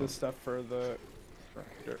upgrade this stuff for the.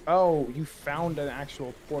 Oh, you found an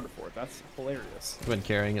actual porta fort. That's hilarious. I've been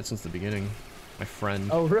carrying it since the beginning. My friend.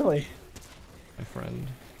 Oh, really? My friend.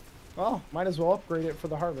 Well, might as well upgrade it for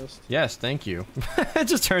the harvest. Yes, thank you. It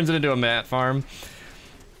just turns it into a mat farm.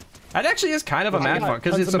 That actually is kind of a mat farm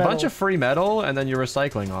because it's a bunch of free metal and then you're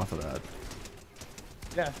recycling off of that.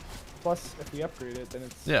 Yeah. Plus, if we upgrade it, then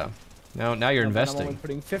it's. Yeah. Now you're investing. I'm only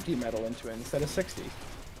putting 50 metal into it instead of 60.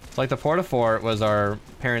 It's like the porta fort was our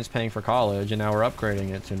parents paying for college, and now we're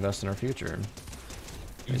upgrading it to invest in our future.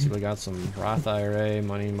 Basically, got some Roth IRA,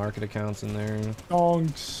 money market accounts in there.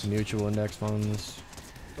 Stonks. Mutual index funds.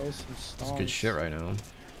 Those some It's good shit right now.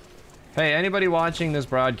 Hey, anybody watching this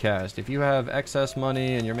broadcast, if you have excess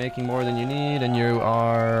money and you're making more than you need, and you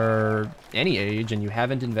are any age and you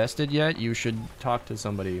haven't invested yet, you should talk to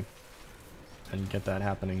somebody and get that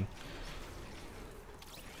happening.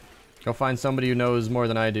 Go find somebody who knows more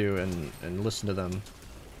than I do and listen to them.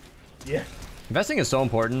 Yeah. Investing is so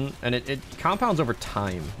important, and it compounds over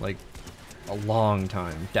time, like a long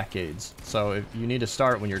time, decades. So if you need to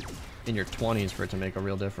start when you're in your 20s for it to make a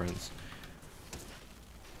real difference.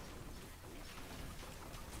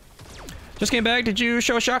 Just came back. Did you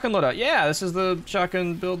show a shotgun loadout? Yeah, this is the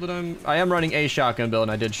shotgun build that I am running a shotgun build,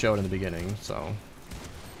 and I did show it in the beginning, so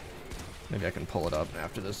maybe I can pull it up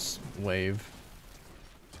after this wave.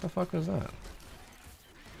 What the fuck was that?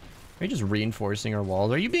 Are you just reinforcing our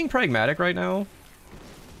walls? Are you being pragmatic right now?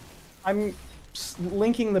 I'm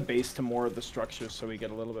linking the base to more of the structures so we get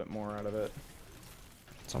a little bit more out of it.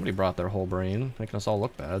 Somebody brought their whole brain, making us all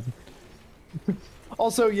look bad.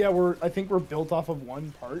 Also, yeah, I think we're built off of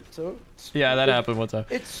one part, so yeah, that happened one time.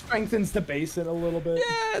 It strengthens the base in a little bit.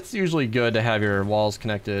 Yeah, it's usually good to have your walls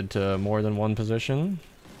connected to more than one position.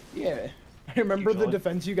 Yeah. I remember the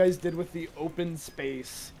defense you guys did with the open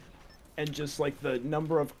space and just like the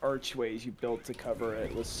number of archways you built to cover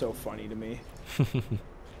it was so funny to me.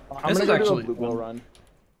 I'm gonna go do a blue wall run.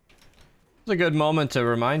 It's a good moment to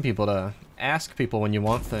remind people to ask people when you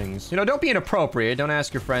want things. You know, don't be inappropriate. Don't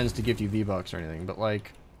ask your friends to give you V-Bucks or anything. But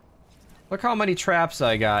like, look how many traps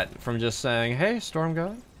I got from just saying, "Hey, Storm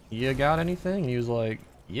God, you got anything?" And he was like,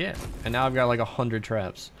 "Yeah." And now I've got like 100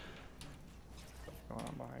 traps.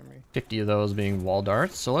 50 of those being wall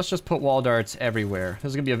darts. So let's just put wall darts everywhere.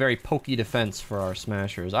 This is gonna be a very pokey defense for our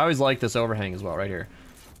smashers. I always like this overhang as well, right here,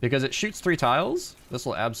 because it shoots 3 tiles. This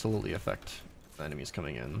will absolutely affect the enemies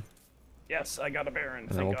coming in. Yes, I got a Baron.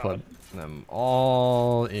 And then we'll put them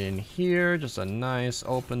all in here. Just a nice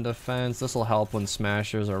open defense. This will help when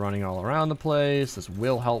smashers are running all around the place. This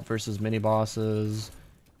will help versus mini bosses.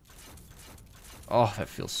 Oh, that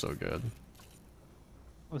feels so good.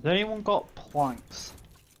 Has anyone got planks?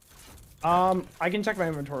 I can check my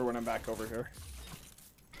inventory when I'm back over here.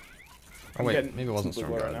 Oh wait, maybe it wasn't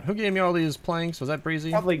Storm God. Who gave me all these planks? Was that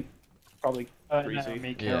Breezy? Probably Breezy.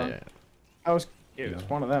 Breezy. Yeah. It was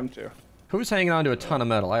one of them too. Who's hanging on to a ton of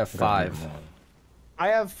metal? I have 5. I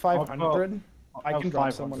have 500. I can drop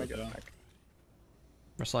 500, someone to get back.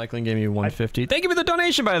 Recycling gave me 150. Thank you for the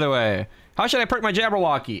donation, by the way. How should I perk my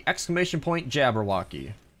Jabberwocky? Exclamation point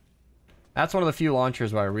Jabberwocky. That's one of the few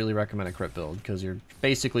launchers where I really recommend a crit build, because you're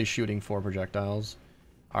basically shooting 4 projectiles.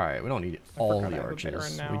 Alright, we don't need all the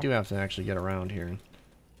archers. We do have to actually get around here.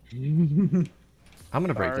 I'm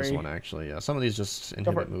gonna break this one, actually. Yeah, some of these just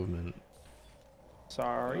inhibit movement.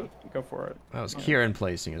 Sorry. Go for it. That was Kieran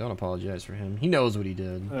placing it. Don't apologize for him. He knows what he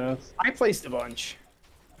did. I placed a bunch.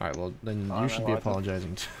 Alright, well, then you should be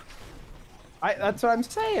apologizing too. That's what I'm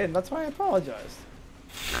saying. That's why I apologized.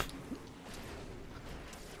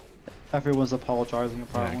 Everyone's apologizing,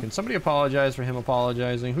 apparently. Yeah, can somebody apologize for him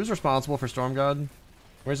apologizing? Who's responsible for Storm God?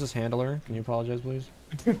 Where's this handler? Can you apologize, please?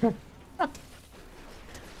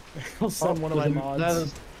 I'll send one of my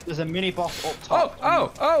mods. There's a mini boss up top.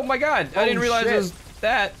 Oh my god! I didn't realize it was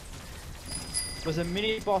that. There's a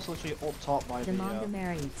mini boss literally up top by the... Demanda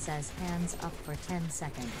Married says hands up for 10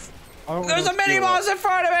 seconds. There's a mini boss in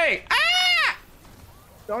front of me! Ah!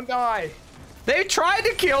 Don't die! They tried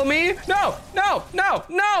to kill me! No! God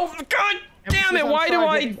damn it! Why do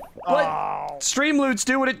I let Streamloots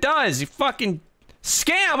do what it does? You fucking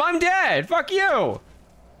scam! I'm dead! Fuck you!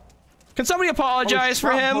 Can somebody apologize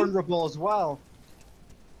for him? Vulnerable as well.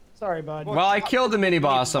 Sorry, bud. Well, I killed the mini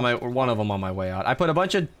boss on one of them on my way out. I put a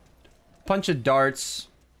bunch of darts.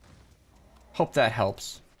 Hope that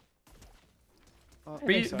helps.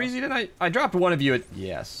 Breezy, didn't I dropped one of you at...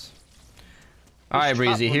 Yes. Alright,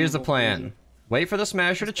 Breezy, here's the plan. Wait for the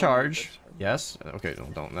smasher to charge. Yes? Okay,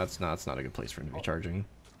 don't. That's not a good place for him to be charging.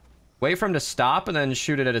 Wait for him to stop and then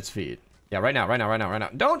shoot it at its feet. Yeah, right now, right now, right now, right now.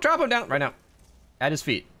 Don't drop him down. Right now. At his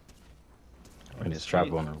feet. And he's trap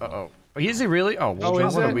vulnerable. Uh-oh. Is he really? Oh, well,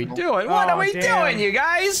 is what are it? we doing? What are we damn. doing, you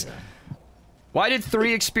guys? Why did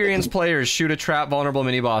 3 experienced players shoot a trap vulnerable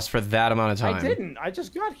mini-boss for that amount of time? I didn't. I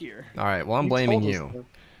just got here. All right, well, I'm You blaming told us you.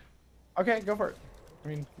 to. Okay, go for it. I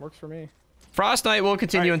mean, works for me. Frostnite will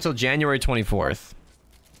continue All right. until January 24th.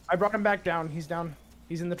 I brought him back down. He's down.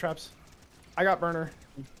 He's in the traps. I got burner.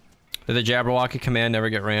 Did the Jabberwocky command never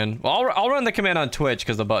get ran? Well, I'll run the command on Twitch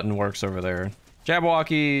because the button works over there.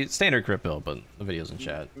 Jabberwocky, standard crit build, but the video's in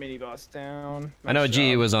chat. Mini boss down. I know Nice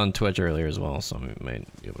G job. was on Twitch earlier as well, so we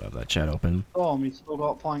might be able to have that chat open. Oh, we still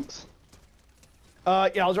got planks. Yeah,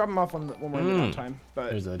 I'll drop him off when we're in time. But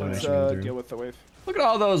There's that let's donation coming through. deal with the wave. Look at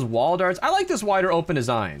all those wall darts. I like this wider open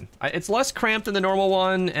design. It's less cramped than the normal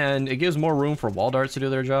one, and it gives more room for wall darts to do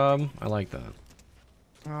their job. I like that.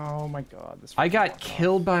 Oh my god. This I got freaking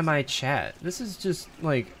killed by my chat. This is just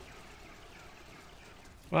like...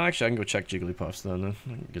 Well, actually, I can go check Jigglypuffs then.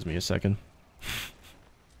 That gives me a second.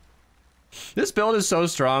 This build is so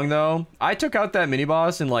strong, though. I took out that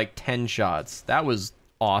mini-boss in like 10 shots. That was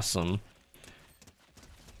awesome.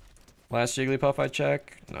 Last Jigglypuff I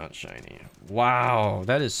check, not shiny. Wow,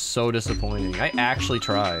 that is so disappointing. I actually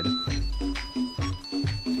tried.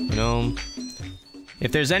 You know,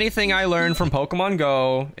 if there's anything I learned from Pokemon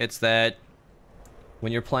Go, it's that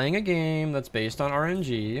when you're playing a game that's based on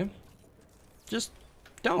RNG, just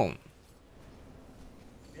don't.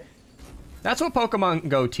 That's what Pokemon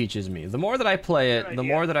Go teaches me. The more that I play it, the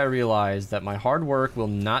more that I realize that my hard work will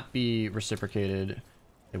not be reciprocated.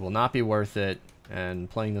 It will not be worth it. And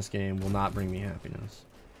playing this game will not bring me happiness.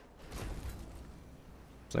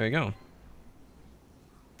 So there you go.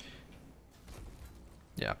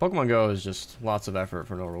 Yeah, Pokemon Go is just lots of effort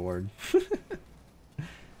for no reward.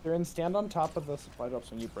 They're in. Stand on top of the supply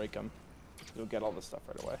drops when you break them. You'll get all this stuff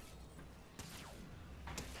right away.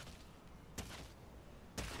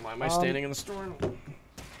 Why am I standing in the storm?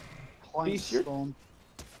 Planks Beast, you're- storm.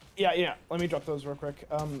 Yeah. Let me drop those real quick.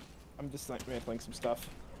 I'm just like making some stuff.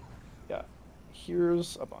 Yeah.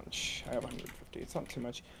 Here's a bunch. I have 150. It's not too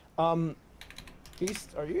much.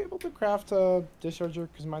 Beast, are you able to craft a discharger?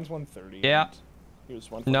 Because mine's 130. Yeah. and Here's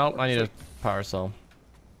one. Nope, I need a power cell.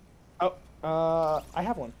 Oh, I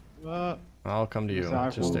have one. I'll come to you.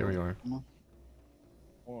 Exactly. Just stay where you are.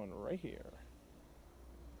 One right here.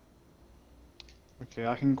 Okay,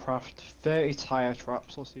 I can craft 30 tire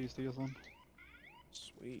traps. Let's use these on.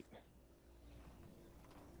 Sweet.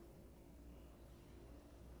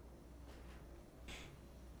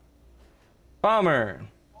 Bomber!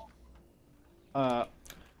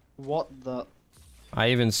 What the? I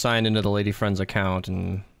even signed into the Lady Friend's account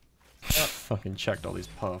and fucking checked all these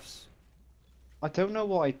puffs. I don't know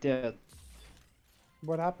what I did.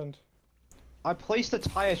 What happened? I placed a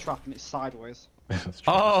tire trap and it's sideways. That's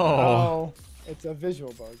true. Oh! It's a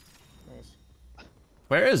visual bug. Nice.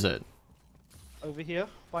 Where is it? Over here,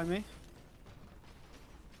 by me.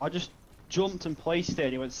 I just jumped and placed it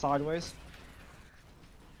and it went sideways.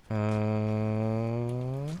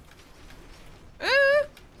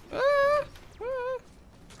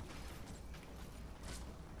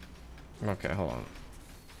 Okay, hold on.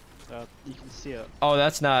 You can see it. Oh,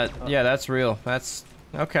 that's not... Yeah, that's real. That's...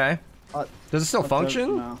 Okay. Does it still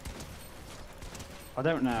function? I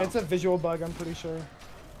don't know. It's a visual bug, I'm pretty sure.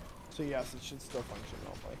 So yes, it should still function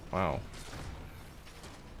normally. Wow.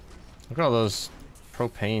 Look at all those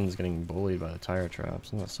propanes getting bullied by the tire traps.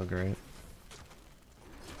 Isn't that so great?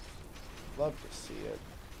 Love to see it.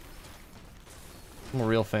 I'm a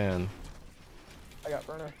real fan. I got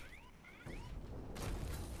burner.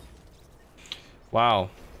 Wow.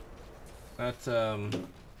 That's, I'm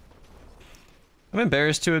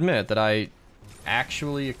embarrassed to admit that I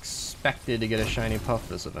actually expected to get a shiny puff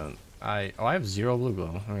this event. I have 0 blue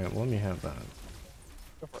glow. Alright, well, let me have that.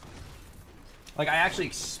 Go for it. Like, I actually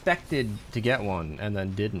expected to get one and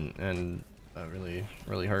then didn't, and that really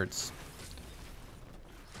hurts.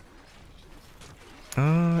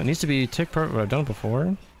 It needs to be tick per- what I've done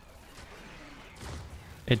before.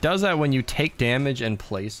 It does that when you take damage and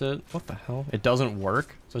place it. What the hell? It doesn't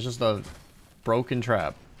work, so it's just a broken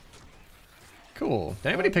trap. Cool. Did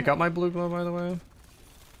anybody pick up my blue glow, by the way?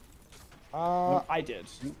 I did.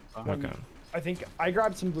 Okay. I think I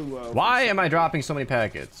grabbed some blue. Why am I dropping so many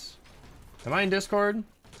packets? Am I in Discord?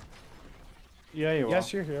 Yeah, you are.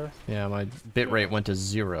 Yes, you're here. Yeah, my bitrate went to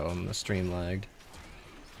 0 and the stream lagged.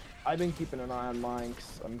 I've been keeping an eye on mine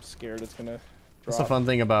because I'm scared it's gonna drop. That's the fun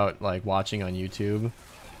thing about like watching on YouTube.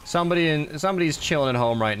 Somebody's chilling at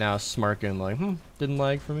home right now, smirking like, didn't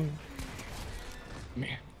lag for me.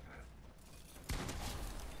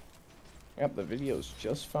 Yep, the video's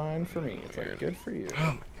just fine for me. It's like, good for you.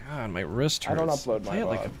 Oh my god, my wrist hurts. I don't upload my play it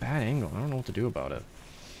like a VOD. bad angle. I don't know what to do about it.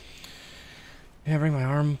 Yeah, bring my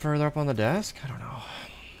arm further up on the desk? I don't know.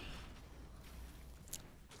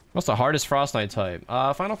 What's the hardest Frostnite type?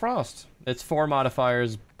 Final Frost. It's 4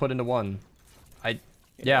 modifiers put into 1.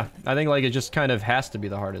 Yeah, I think like it just kind of has to be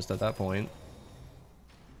the hardest at that point.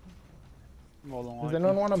 More than Does likely.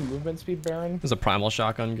 anyone want a movement speed Baron? Is a primal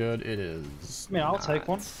shotgun good? It is. I mean, I'll take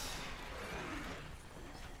one.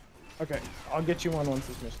 Okay, I'll get you one once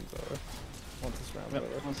this mission's over. Once this round's Yep,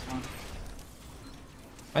 over. that's fine.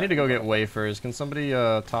 I need to go get wafers. Can somebody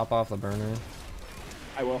top off the burner?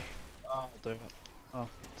 I will. I'll do it. Oh,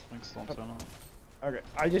 thanks, don't turn on. Okay,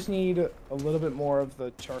 I just need a little bit more of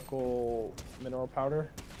the charcoal mineral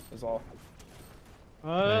powder, is all.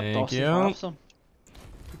 Thank Dawson, you. have some.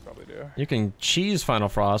 You probably do. You can cheese Final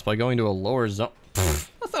Frost by going to a lower zone.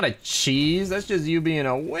 That's not a cheese. That's just you being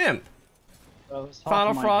a wimp. It's half Final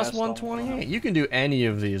of my Frost best on 128. You can do any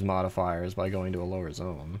of these modifiers by going to a lower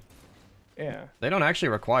zone. Yeah, They don't actually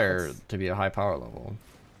require to be a high power level.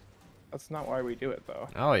 that's not why we do it though.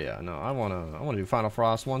 Oh yeah, no, I wanna do Final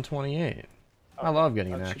Frost 128. I love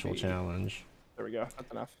getting an that should actual be- challenge. There we go,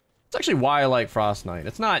 that's enough. It's actually why I like Frostnite.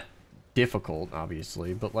 It's not difficult,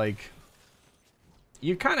 obviously, but like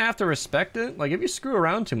you kind of have to respect it. Like if you screw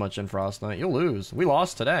around too much in Frostnite, you'll lose. We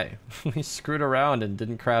lost today. We screwed around and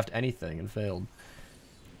didn't craft anything and failed.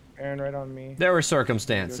 Aaron, right on me. There were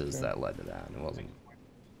circumstances that led to that. It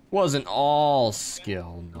wasn't all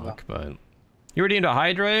skill, Nook, but you redeemed a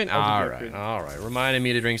hydrate? All right. Reminded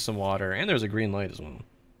me to drink some water, and there's a green light as well.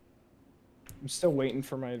 I'm still waiting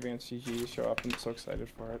for my advanced GG to show up. I'm so excited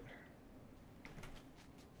for it.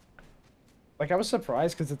 Like I was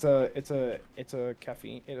surprised because it's a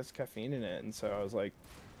caffeine. It has caffeine in it, and so I was like,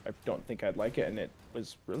 I don't think I'd like it, and it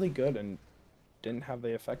was really good and didn't have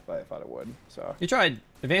the effect that I thought it would. So You tried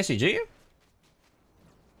Advanced EG?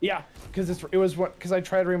 yeah, because because I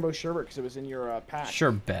tried Rainbow Sherbet because it was in your pack.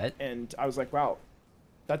 Sure bet. And I was like, wow,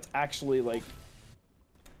 that's actually like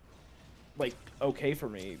okay for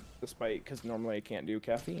me, despite because normally I can't do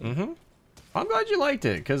caffeine. Mm-hmm. I'm glad you liked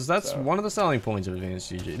it, because that's one of the selling points of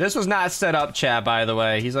Advanced EG. This was not set up, chat, by the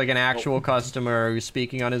way. He's like an actual customer who's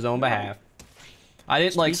speaking on his own behalf. I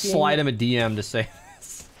didn't like slide him a DM to say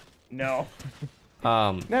this. No.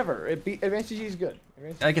 Never. Advanced EG is good.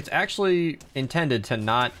 Like it's actually intended to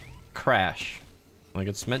not crash. Like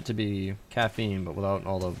it's meant to be caffeine, but without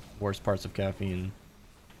all the worst parts of caffeine.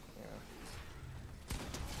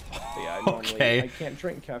 Yeah, I normally, Okay. I can't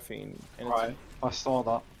drink caffeine. And Right, I saw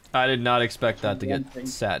that. I did not expect that to get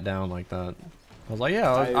sat down like that. I was like,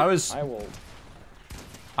 yeah, I will.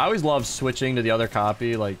 always love switching to the other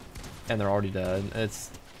copy, like, and they're already dead.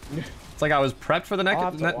 It's like I was prepped for the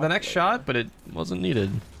next shot, but it wasn't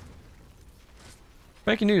needed.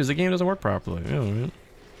 Breaking news: the game doesn't work properly. Yeah, right.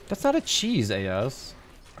 That's not a cheese, AS.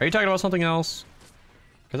 Are you talking about something else?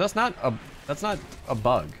 Because that's not a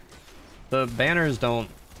bug. The banners don't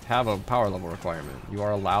have a power level requirement. You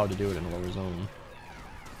are allowed to do it in a lower zone.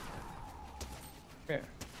 Yeah.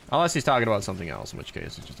 Unless he's talking about something else, in which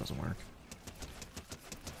case it just doesn't work.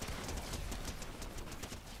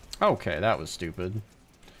 Okay, that was stupid.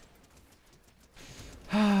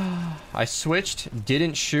 I switched,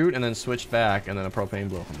 didn't shoot, and then switched back, and then a propane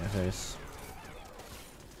blew up in my face.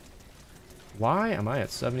 Why am I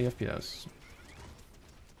at 70 FPS?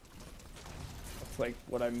 That's like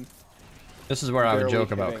what I'm. This is where I would barely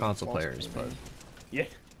joke about hitting console multiple players, but times. Yeah.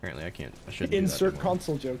 apparently I can't. I shouldn't. do that Insert anymore.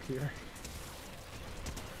 console joke here.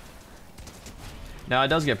 Now it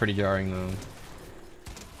does get pretty jarring though.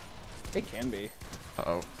 It can be.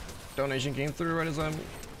 Uh-oh. Donation came through right as I'm...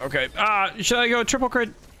 Okay. Should I go triple crit?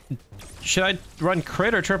 Should I run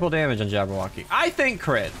crit or triple damage on Jabberwocky? I think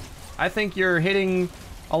crit. I think you're hitting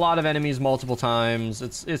a lot of enemies multiple times.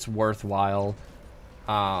 It's worthwhile.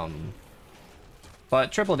 But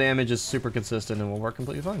triple damage is super consistent and will work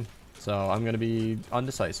completely fine. So I'm going to be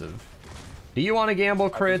undecisive. Do you want to gamble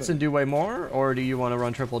crits and do way more? Or do you want to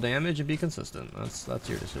run triple damage and be consistent? That's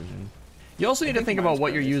your decision. You also need to think about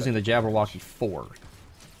what you're using the Jabberwocky for.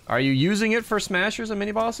 Are you using it for smashers and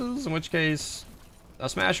mini bosses? In which case, a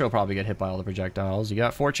smasher will probably get hit by all the projectiles. You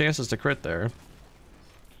got 4 chances to crit there.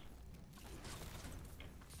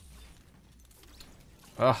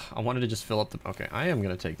 Ugh, I wanted to just fill up the... Okay, I am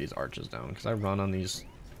going to take these arches down because I run on these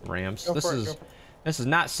ramps. This is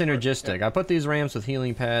not synergistic. I put these ramps with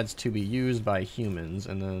healing pads to be used by humans,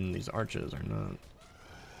 and then these arches are not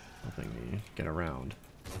helping me get around.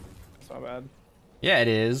 It's not bad. Yeah, it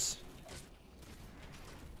is.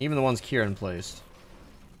 Even the ones Kieran placed.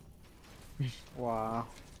 Wow.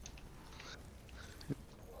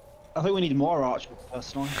 I think we need more archers,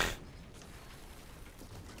 personally.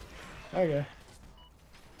 Okay.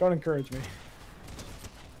 Don't encourage me.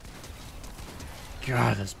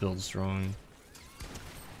 God, this build's strong.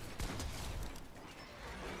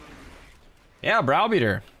 Yeah,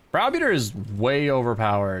 Browbeater. Browbeater is way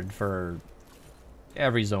overpowered for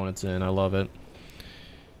every zone it's in. I love it.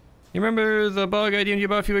 You remember the bug I DM'd you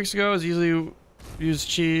about a few weeks ago? Is easily use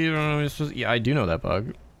cheat. Yeah, I do know that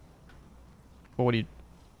bug. But what do you...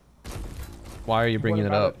 Why are you bringing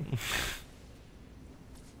it up?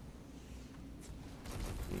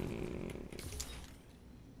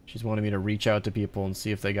 She's wanting me to reach out to people and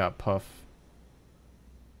see if they got puff.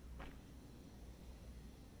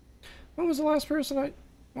 When was the last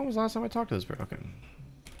time I talked to this person? Okay.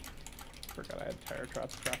 Forgot I had tire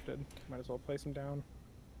traps crafted. Might as well place them down.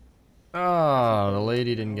 Oh, the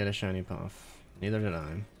lady didn't get a shiny puff. Neither did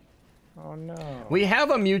I. Oh no. We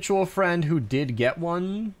have a mutual friend who did get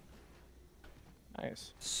one.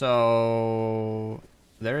 Nice. So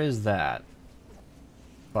there is that.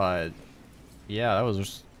 But yeah, that was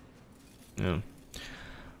just, yeah.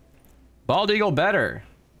 Bald Eagle better.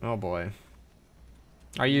 Oh boy.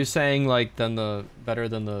 Are you saying like better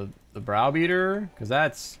than the Browbeater? Because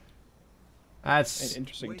that's an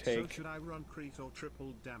interesting take. So should I run crit or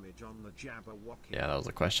triple damage on the Jabberwocky? Yeah, that was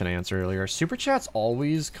a question I answered earlier. Super chats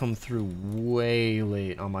always come through way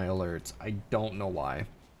late on my alerts. I don't know why.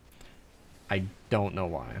 I don't know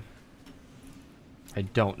why. I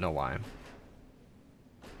don't know why.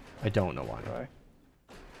 I don't know why.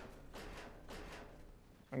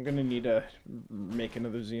 I'm gonna need to make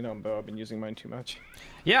another Xenon bow. I've been using mine too much.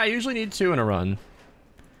 Yeah, I usually need 2 in a run.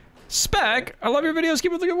 Spec, I love your videos.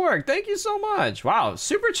 Keep up the good work. Thank you so much. Wow,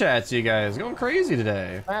 super chats, you guys. Going crazy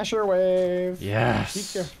today. Smasher wave. Yes.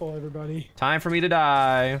 Be careful, everybody. Time for me to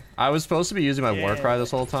die. I was supposed to be using my war cry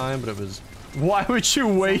this whole time, but it was... Why would you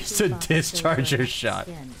waste a discharger shot?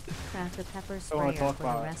 Craft a pepper I wanna sprayer talk for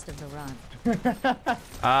about the it. rest of the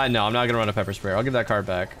run. No, I'm not gonna run a pepper sprayer. I'll give that card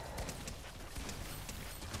back.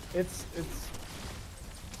 It's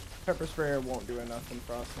pepper sprayer won't do enough in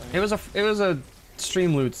Frostnite. It was a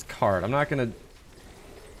stream loot card. I'm not gonna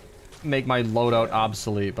make my loadout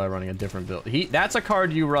obsolete by running a different build. That's a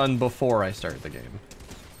card you run before I start the game.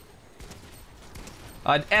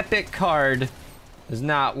 An epic card is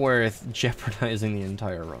not worth jeopardizing the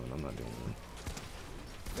entire run. I'm not doing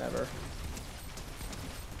that. Never.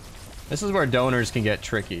 This is where donors can get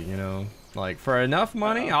tricky, you know? Like, for enough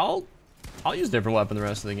money, I'll use different weapon the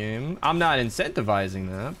rest of the game. I'm not incentivizing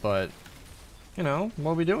that, but, you know,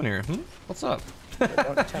 what are we doing here? What's up?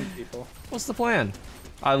 Don't tempt people. What's the plan?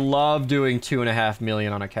 I love doing 2.5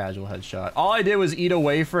 million on a casual headshot. All I did was eat a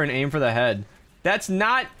wafer and aim for the head. That's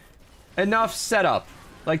not enough setup.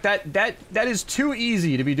 Like, that is too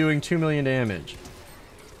easy to be doing 2 million damage.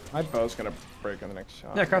 My bow's gonna break on the next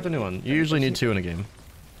shot. Yeah, craft a new one. You usually need 2 in a game.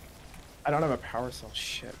 I don't have a power cell.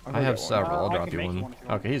 Shit. I have several. I'll I drop can you make one. one if you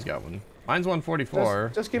want. Okay, he's got one. Mine's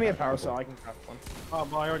 144. Just give me a power cell. I can craft one. Oh,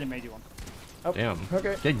 well, I already made you one. Oh, Damn.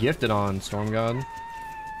 Okay. Get gifted on, Storm God.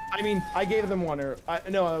 I mean, I gave them one, or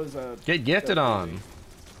no, that was a. Get gifted on.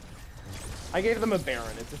 I gave them a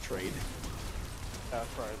Baron. It's a trade.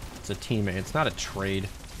 That's right. It's a teammate. It's not a trade.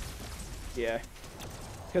 Yeah.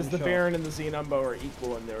 Because the Sure. Baron and the Xenon bow are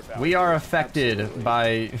equal in their value. We are affected Absolutely.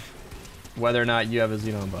 by whether or not you have a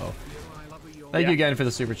Xenon bow. Thank you again for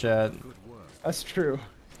the super chat. That's true.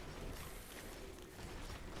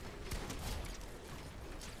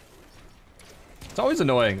 It's always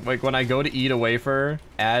annoying. Like when I go to eat a wafer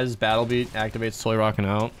as Battle Beat activates Toy Rockin'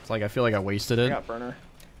 Out. It's like I feel like I wasted I it. got burner.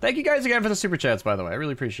 Thank you guys again for the super chats, by the way. I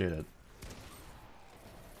really appreciate it.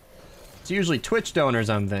 It's usually Twitch donors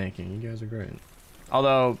I'm thanking. You guys are great.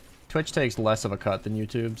 Although Twitch takes less of a cut than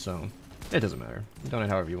YouTube, so it doesn't matter. Donate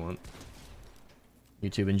however you want.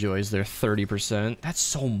 YouTube enjoys their 30%. That's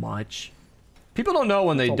so much. People don't know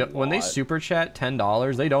when when they super chat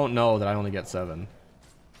 $10, they don't know that I only get 7.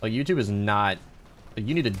 Like YouTube is not. Like,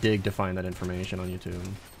 you need to dig to find that information on YouTube.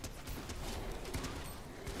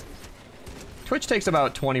 Twitch takes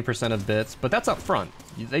about 20% of bits, but that's up front.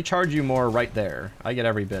 They charge you more right there. I get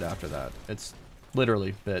every bit after that. It's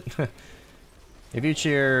literally bit. If you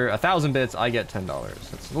cheer 1,000 bits, I get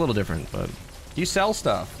 $10. It's a little different, but do you sell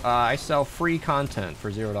stuff? I sell free content for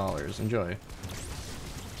 $0. Enjoy.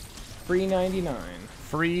 Free 99.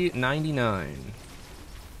 Free 99.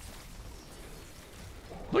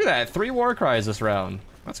 Look at that, 3 war cries this round.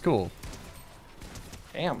 That's cool.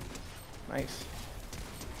 Damn. Nice.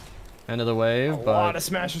 End of the wave, A but lot of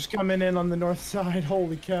smashers coming in on the north side.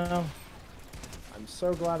 Holy cow. I'm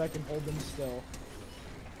so glad I can hold them still.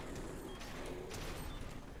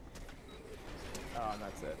 Oh, and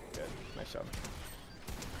that's it. Good. Nice job.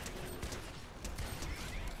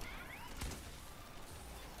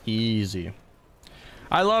 Easy.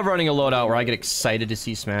 I love running a loadout where I get excited to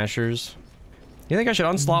see smashers. You think I should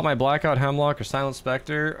unslot my Blackout Hemlock or Silent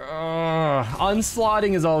Spectre?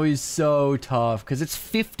 Unslotting is always so tough because it's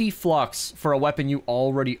 50 flux for a weapon you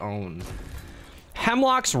already own.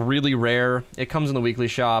 Hemlock's really rare. It comes in the weekly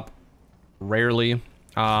shop. Rarely.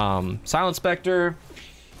 Silent Spectre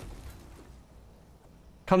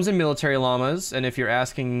comes in military llamas, and if you're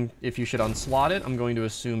asking if you should unslot it, I'm going to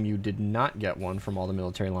assume you did not get one from all the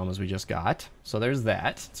military llamas we just got. So there's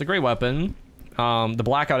that. It's a great weapon. The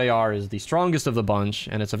Blackout AR is the strongest of the bunch,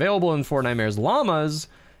 and it's available in Fort Nightmares llamas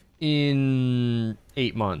in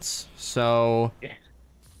 8 months. So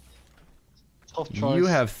Tough choice. you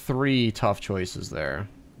have 3 tough choices there.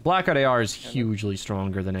 Blackout AR is hugely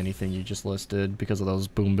stronger than anything you just listed because of those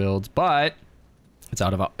boom builds, but it's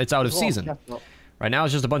out of season. Right now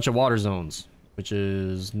it's just a bunch of water zones, which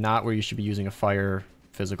is not where you should be using a fire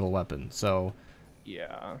physical weapon. So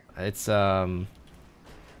yeah, it's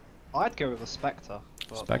I'd go with a Spectre.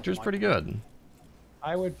 Spectre's pretty good.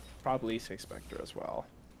 I would probably say Spectre as well.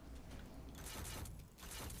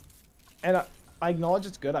 And I acknowledge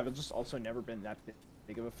it's good. I've just also never been that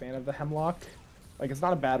big of a fan of the Hemlock. Like, it's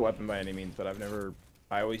not a bad weapon by any means, but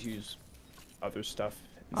I always use other stuff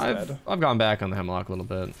instead. I've gone back on the Hemlock a little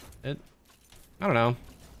bit. I don't know.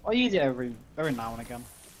 I use it every now and again.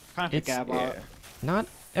 Kind of forget about it. Not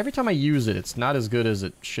every time I use it, it's not as good as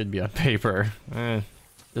it should be on paper.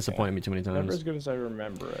 Disappointed me too many times. Never as good as I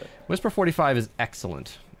remember it. Whisper 45 is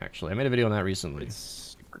excellent, actually. I made a video on that recently. It's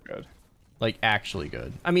super good. Like, actually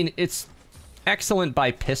good. I mean, it's excellent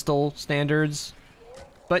by pistol standards,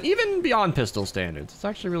 but even beyond pistol standards, it's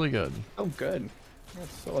actually really good. Oh, good.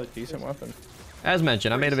 That's still a decent weapon. As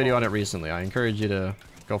mentioned, I made a video on it recently. I encourage you to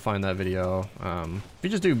go find that video. If you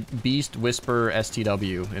just do Beast Whisper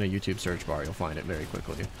STW in a YouTube search bar, you'll find it very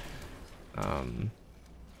quickly.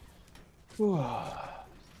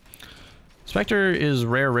 Spectre is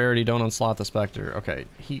rarity. Don't unslot the Spectre. Okay,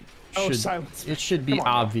 it should be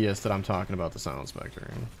obvious that I'm talking about the Silent Spectre.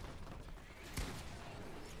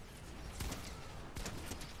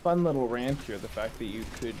 Fun little rant here. The fact that you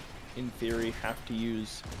could, in theory, have to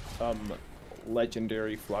use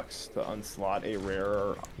legendary flux to unslot a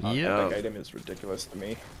rarer item is ridiculous to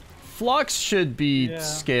me. Flux should be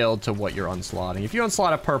scaled to what you're unslotting. If you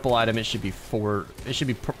unslot a purple item, it should be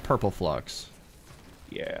purple flux.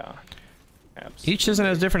 Yeah. Absolutely. Each season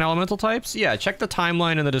has different elemental types. Yeah, check the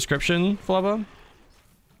timeline in the description, Flubba.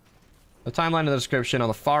 The timeline in the description on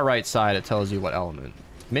the far right side, it tells you what element.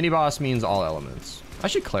 Mini boss means all elements. I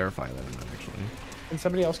should clarify that in that, actually. Can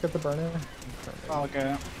somebody else get the burner? Oh,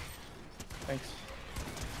 okay. Thanks.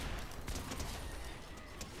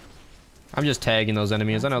 I'm just tagging those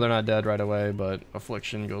enemies. I know they're not dead right away, but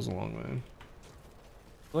Affliction goes a long way.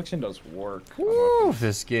 Affliction does work. Woo,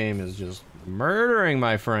 this game is just murdering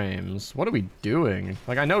my frames. What are we doing?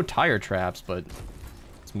 Like, I know tire traps, but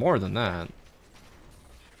it's more than that.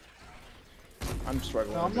 I'm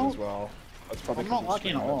struggling with it as well. That's probably I'm not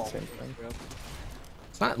lagging at all.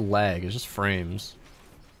 It's not lag, it's just frames.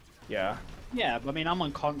 Yeah. Yeah, but I mean, I'm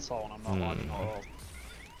on console and I'm not lagging at all.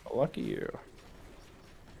 Lucky you.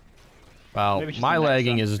 Well, my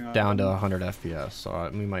lagging is down to 100 FPS, so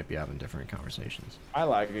we might be having different conversations. My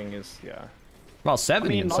lagging is, yeah. Well,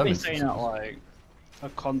 70 and 70. I'll be saying at like a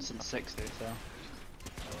constant 60, so.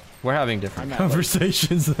 We're having different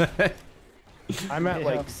conversations. I'm at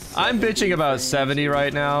like. I'm bitching about 70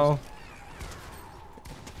 right now.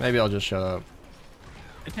 Maybe I'll just shut up.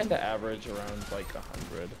 I tend to average around like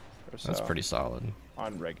 100 or so. That's pretty solid.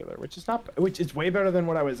 On regular, which is way better than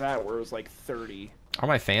what I was at, where it was like 30. Are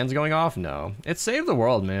my fans going off? No. It saved the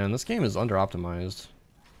world, man. This game is under-optimized.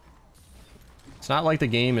 It's not like the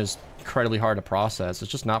game is incredibly hard to process. It's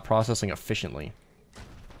just not processing efficiently.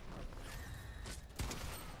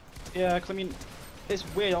 Yeah, because I mean, it's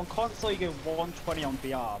weird. On console, you get 120 on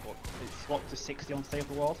VR, but it's swapped to 60 on Save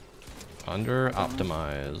the World.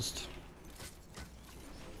 Under-optimized.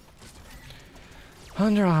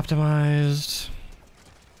 Under-optimized.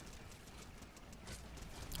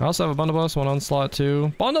 I also have a bundle bus, one on slot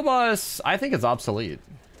 2. Bundle bus, I think it's obsolete.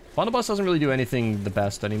 Bundle bus doesn't really do anything the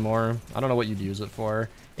best anymore. I don't know what you'd use it for.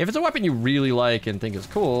 If it's a weapon you really like and think is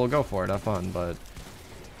cool, go for it, have fun. But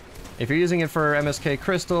if you're using it for MSK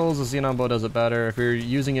crystals, the Xenon bow does it better. If you're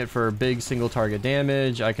using it for big single target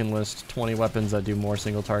damage, I can list 20 weapons that do more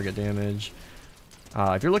single target damage.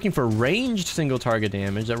 If you're looking for ranged single target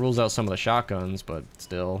damage, that rules out some of the shotguns, but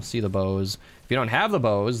still, see the bows. If you don't have the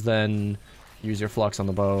bows, then use your flux on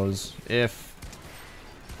the bows. If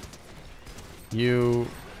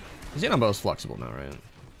Xenonbow's flexible now, right?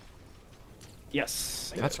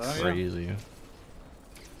 Yes. That's Yeah. crazy.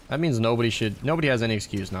 That means nobody has any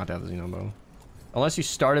excuse not to have the Xenonbow. Unless you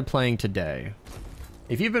started playing today.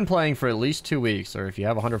 If you've been playing for at least 2 weeks, or if you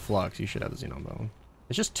have 100 flux, you should have the Xenonbow.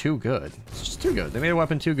 It's just too good. It's just too good. They made a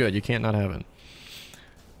weapon too good. You can't not have it.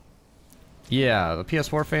 Yeah, the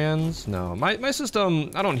PS4 fans? No. My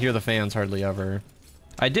system, I don't hear the fans hardly ever.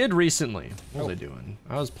 I did recently. What was I doing?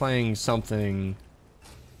 I was playing something...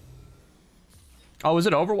 Oh, was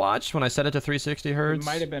it Overwatch when I set it to 360 hertz? It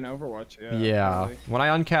might have been Overwatch, yeah. Yeah. Probably. When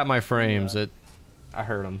I uncapped my frames, I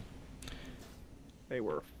heard them. They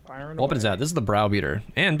were firing What is that? This is the Browbeater.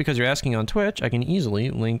 And because you're asking on Twitch, I can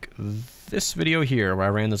easily link this video here where I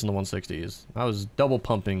ran this in the 160s. I was double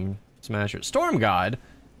pumping Smasher. Storm God,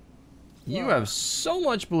 you have so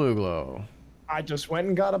much blue glow. I just went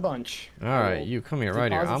and got a bunch. All right, you come here,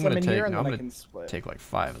 right here. I'm gonna take take like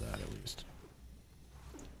 5 of that at least.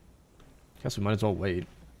 Guess we might as well wait.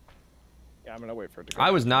 Yeah, I'm gonna wait for it to go. I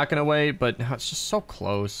was not gonna wait, but it's just so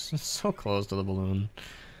close. It's so close to the balloon.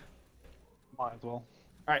 Might as well.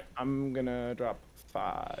 Alright, I'm gonna drop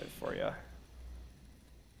 5 for you.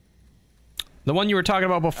 The one you were talking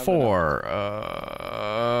about before. I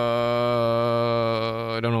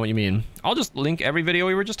don't know what you mean. I'll just link every video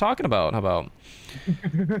we were just talking about. How about?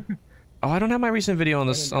 Oh, I don't have my recent video on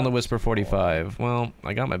this on the Whisper 45. Well,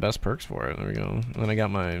 I got my best perks for it. There we go. And then I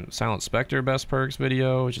got my Silent Spectre best perks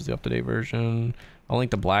video, which is the up-to-date version. I'll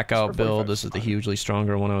link the Blackout build. This is the hugely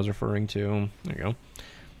stronger one I was referring to. There you go.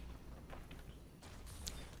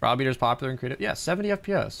 Browbeater's popular and creative. Yeah, 70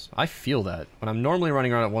 FPS. I feel that. When I'm normally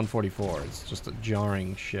running around at 144, it's just a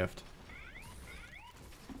jarring shift.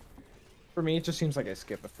 For me, it just seems like I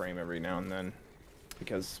skip a frame every now and then.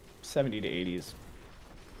 Because 70 to 80 is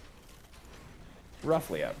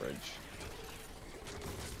roughly average.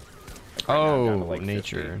 Like right now, I'm down to, like,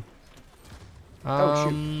 nature. 50. Oh,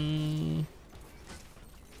 shoot.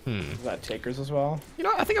 Is that takers as well? You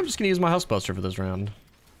know, I think I'm just going to use my Housebuster for this round.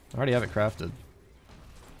 I already have it crafted.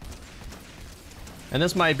 And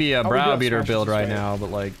this might be a Browbeater build right now,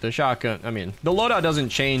 but like the shotgun, I mean, the loadout doesn't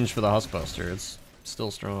change for the Housebuster. It's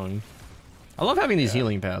still strong. I love having these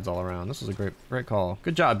healing pads all around. This is a great call.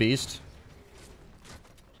 Good job, Beast.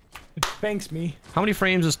 Thanks, me. How many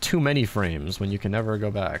frames is too many frames when you can never go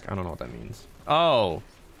back? I don't know what that means. Oh.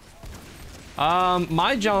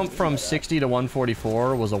 My jump from 60 to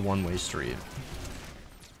 144 was a one-way street.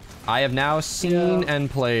 I have now seen and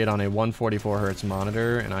played on a 144 hertz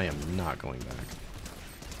monitor, and I am not going back.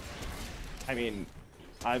 I mean,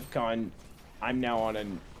 I'm now on a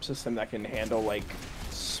system that can handle like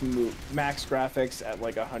smooth max graphics at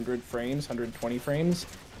like 100 frames, 120 frames,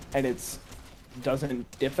 and it's doesn't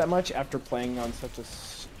dip that much after playing on such a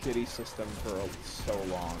shitty system for so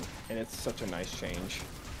long, and it's such a nice change.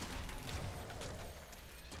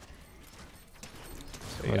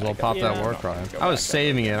 So, Might as well pop that war cry. I was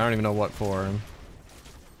saving it. I don't even know what for.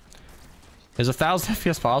 Is 1,000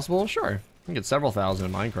 FPS possible? Sure. You can get several thousand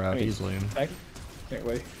in Minecraft easily.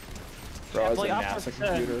 Technically. Bro, I was a NASA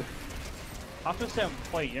computer. After a certain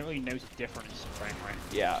point, you don't really notice a difference in frame rate.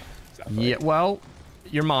 Yeah. Exactly. Yeah, well,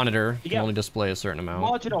 your monitor can only display a certain amount.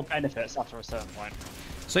 Marginal benefits after a certain point.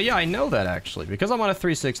 So yeah, I know that actually. Because I'm on a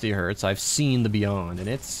 360 hertz, I've seen the beyond, and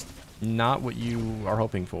it's not what you are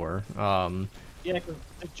hoping for. Yeah, because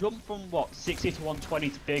the jump from, what, 60 to 120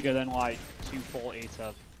 is bigger than, like, 240 to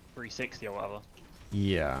 360 or whatever.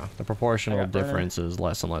 Yeah, the proportional difference is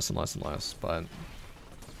less and less and less and less, but...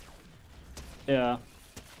 Yeah.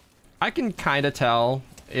 I can kind of tell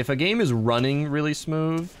if a game is running really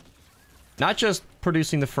smooth, not just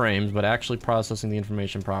producing the frames, but actually processing the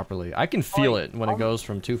information properly. I can feel it when it goes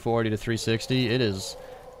from 240 to 360. It is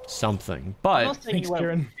something, but... I'm not saying you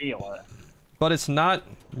won't feel it. But it's not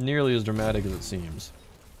nearly as dramatic as it seems.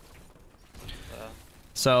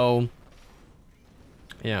 So,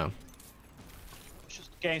 yeah. It's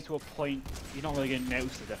just getting to a point you're not really going to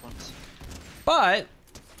notice the difference. But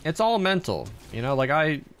it's all mental. You know, like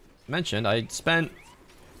I mentioned, I spent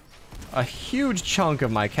a huge chunk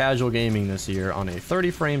of my casual gaming this year on a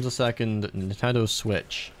 30 frames a second Nintendo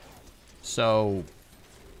Switch. So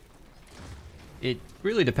it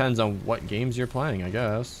really depends on what games you're playing, I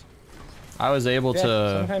guess. I was able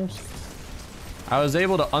to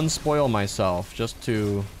unspoil myself just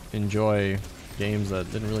to enjoy games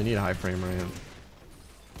that didn't really need a high frame rate.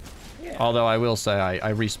 Yeah. Although I will say I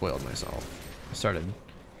respoiled myself. I started.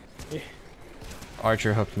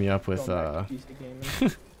 Archer hooked me up with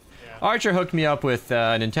Archer hooked me up with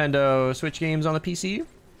Nintendo Switch games on the PC.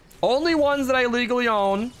 Only ones that I legally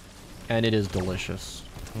own, and it is delicious.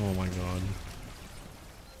 Oh my god.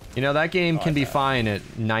 You know, that game can be fine at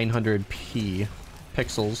 900p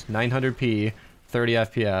pixels, 900p, 30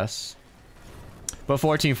 FPS. But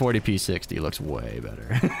 1440p 60 looks way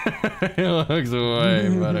better. It looks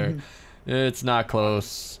way better. It's not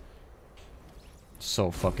close.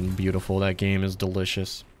 So fucking beautiful. That game is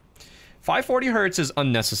delicious. 540 hertz is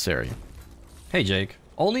unnecessary. Hey, Jake.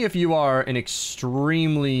 Only if you are an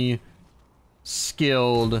extremely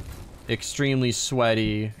skilled, extremely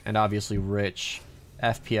sweaty, and obviously rich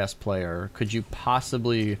FPS player could you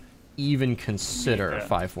possibly even consider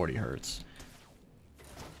 540 hertz.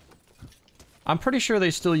 I'm pretty sure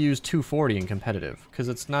they still use 240 in competitive, because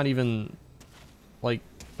it's not even, like,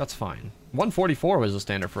 that's fine. 144 was the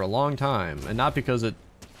standard for a long time, and not because it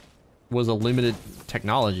was a limited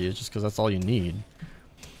technology, it's just because that's all you need.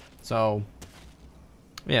 So,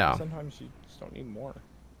 yeah. Sometimes you just don't need more.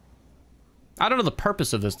 I don't know the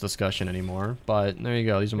purpose of this discussion anymore, but there you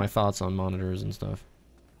go. These are my thoughts on monitors and stuff.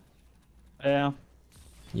 Yeah.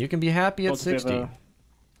 You can be happy at 60.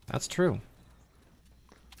 That's true.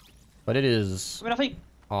 But it is I think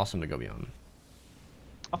awesome to go beyond.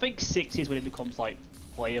 I think 60 is when it becomes like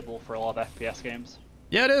playable for a lot of FPS games.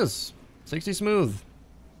 Yeah, it is. 60 smooth.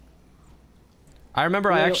 I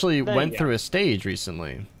remember I actually went through a stage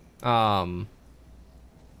recently. I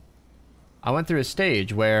went through a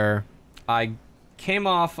stage where I came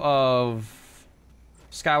off of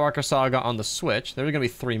Skywalker Saga on the Switch. There were going to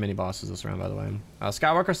be 3 mini-bosses this round, by the way.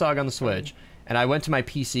 Skywalker Saga on the Switch. And I went to my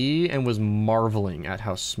PC and was marveling at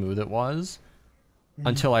how smooth it was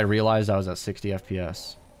until I realized I was at 60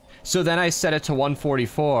 FPS. So then I set it to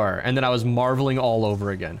 144, and then I was marveling all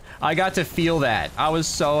over again. I got to feel that. I was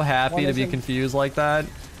so happy to be confused like that.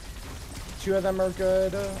 2 of them are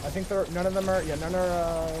good. I think none of them are. Yeah, none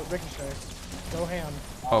are Ricochet. No hand.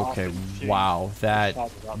 Okay, wow, that.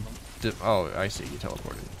 Oh, I see. You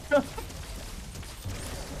teleported.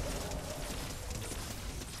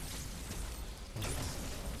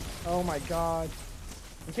 Oh my god.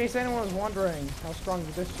 In case anyone was wondering how strong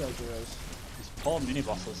the discharger is. It's 4 mini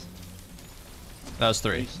bosses. That was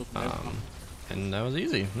 3. And that was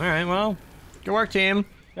easy. Alright, well, good work, team.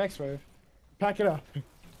 Next wave. Pack it up.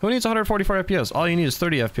 Who needs 144 FPS? All you need is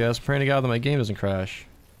 30 FPS. Praying to God that my game doesn't crash.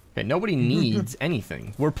 Okay, nobody needs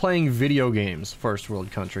anything. We're playing video games, first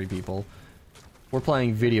world country people. We're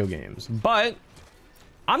playing video games. But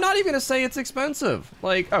I'm not even gonna say it's expensive.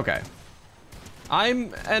 Like, okay.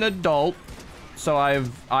 I'm an adult, so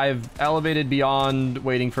I've elevated beyond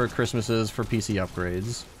waiting for Christmases for PC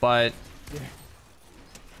upgrades, but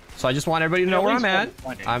so I just want everybody to know where I'm at.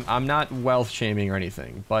 I'm not wealth shaming or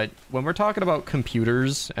anything, but when we're talking about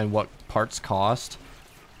computers and what parts cost,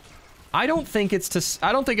 I don't think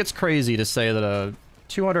it's crazy to say that a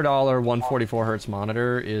 $200 144 hertz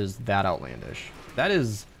monitor is that outlandish. That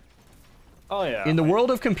is. Oh yeah. In the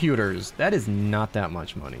world of computers, that is not that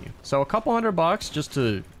much money. So a couple $100 just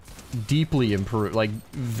to deeply improve, like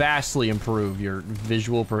vastly improve your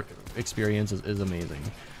visual experience is amazing.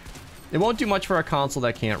 It won't do much for a console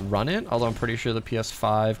that can't run it, although I'm pretty sure the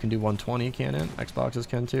PS5 can do 120, can it? Xboxes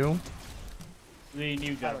can too. The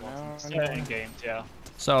new gen ones, certain games, yeah.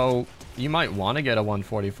 So you might want to get a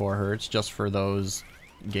 144 hertz just for those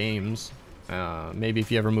games. Maybe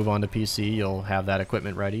if you ever move on to PC, you'll have that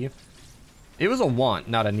equipment ready. It was a want,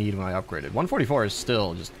 not a need when I upgraded. 144 is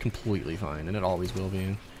still just completely fine, and it always will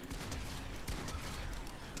be.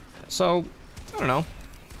 So, I don't know.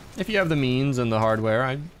 If you have the means and the hardware,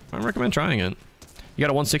 I recommend trying it. You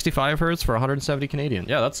got a 165 hertz for 170 Canadian.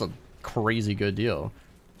 Yeah, that's a crazy good deal.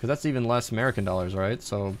 Because that's even less American dollars, right?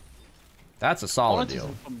 So, that's a solid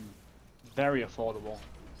deal. Very affordable.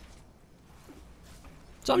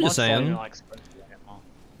 So I'm just saying.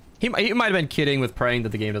 He might have been kidding with praying that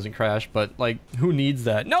the game doesn't crash, but, like, who needs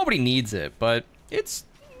that? Nobody needs it, but it's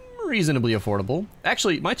reasonably affordable.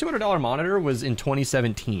 Actually, my $200 monitor was in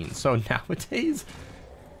 2017, so nowadays,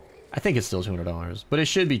 I think it's still $200, but it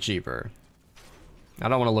should be cheaper. I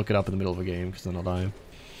don't want to look it up in the middle of a game, because then I'll die.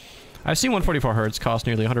 I've seen 144 hertz cost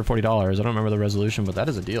nearly $140. I don't remember the resolution, but that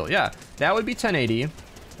is a deal. Yeah, that would be 1080.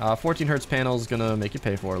 14 hertz panel is going to make you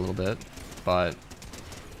pay for it a little bit, but,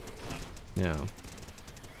 yeah.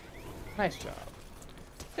 Nice job.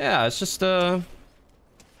 Yeah, it's just, it's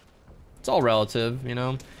all relative, you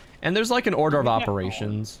know? And there's like an order of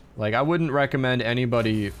operations. Like, I wouldn't recommend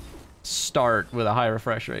anybody start with a high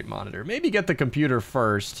refresh rate monitor. Maybe get the computer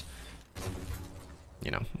first.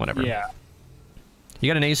 You know, whatever. Yeah. You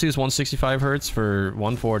got an Asus 165 hertz for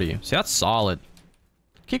 140. See, that's solid.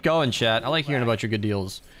 Keep going, chat. I like hearing about your good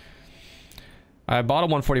deals. I bought a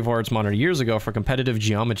 144 hertz monitor years ago for competitive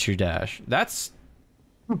Geometry Dash. That's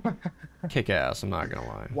kick ass, I'm not gonna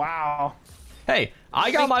lie. Wow. Hey,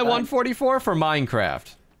 I got my 144 for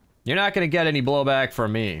Minecraft. You're not gonna get any blowback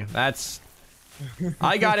from me. That's...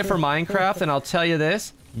 I got it for Minecraft, and I'll tell you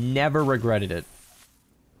this, never regretted it.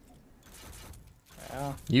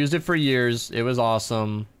 Yeah. Used it for years. It was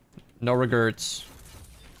awesome. No regrets.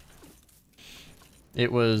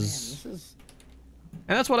 It was... Man, this is...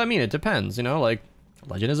 And that's what I mean. It depends, you know? Like,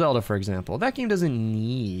 Legend of Zelda, for example. That game doesn't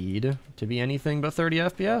need to be anything but 30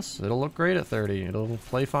 FPS. It'll look great at 30. It'll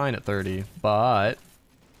play fine at 30. But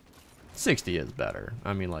 60 is better.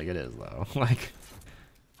 I mean, like, it is, though. Like,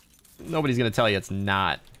 nobody's going to tell you it's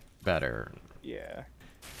not better. Yeah.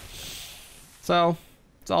 So,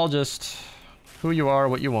 it's all just who you are,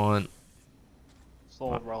 what you want, It's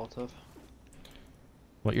all relative.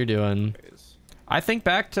 what you're doing. I think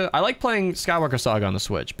back to... I like playing Skywalker Saga on the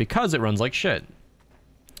Switch because it runs like shit.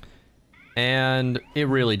 And it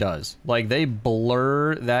really does. Like, they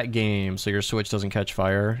blur that game so your Switch doesn't catch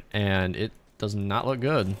fire, and it does not look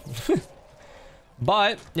good.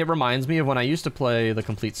 But it reminds me of when I used to play the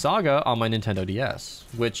complete saga on my Nintendo DS,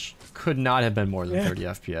 which could not have been more than 30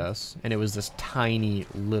 FPS, and it was this tiny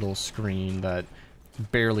little screen that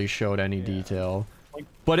barely showed any detail.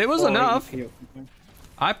 But it was enough.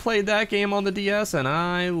 I played that game on the DS, and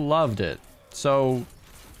I loved it. So,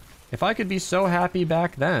 if I could be so happy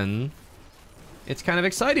back then... It's kind of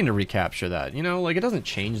exciting to recapture that, you know? Like, it doesn't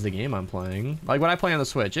change the game I'm playing. Like, when I play on the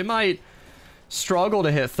Switch, it might struggle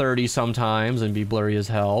to hit 30 sometimes and be blurry as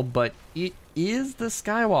hell, but it is the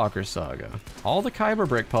Skywalker Saga. All the Kyber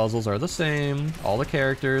brick puzzles are the same. All the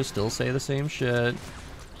characters still say the same shit.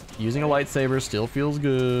 Using a lightsaber still feels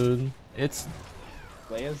good. It's...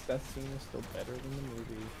 Leia's death scene is still better than the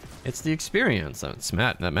movie. It's the experience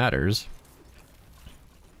that matters.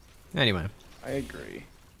 Anyway. I agree.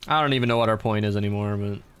 I don't even know what our point is anymore,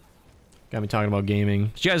 but got me talking about gaming.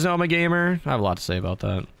 Did you guys know I'm a gamer? I have a lot to say about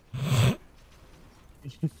that.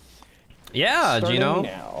 Yeah, Starting Gino.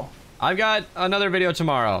 now. I've got another video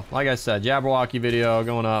tomorrow. Like I said, Jabberwocky video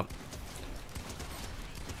going up.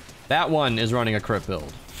 That one is running a crit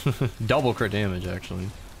build. Double crit damage, actually.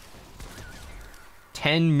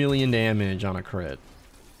 10 million damage on a crit.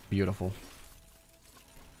 Beautiful.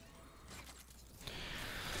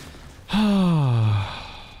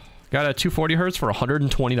 Got a 240 hertz for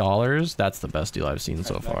 $120. That's the best deal I've seen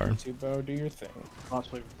so far. Tubo, do your thing. That's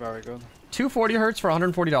very good. 240 hertz for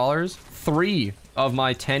 $140. 3 of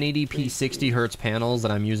my 1080p 60 hertz panels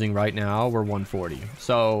that I'm using right now were 140.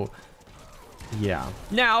 So, yeah.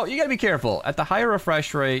 Now, you gotta be careful. At the higher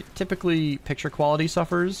refresh rate, typically picture quality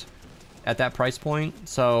suffers at that price point.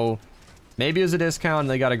 So, maybe as a discount,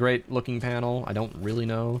 they got a great looking panel. I don't really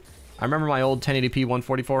know. I remember my old 1080p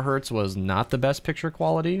 144 hertz was not the best picture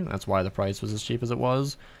quality. That's why the price was as cheap as it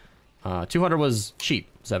was. 200 was cheap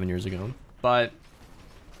 7 years ago. But,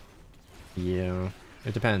 yeah,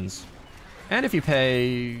 it depends. And if you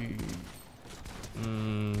pay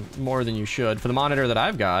more than you should for the monitor that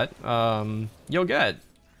I've got, you'll get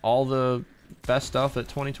all the best stuff that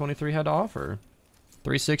 2023 had to offer.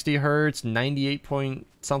 360 hertz, 98 point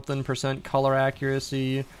something % color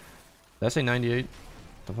accuracy. Did I say 98?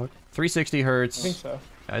 The fuck? 360 hertz. I think so.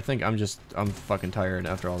 I think I'm fucking tired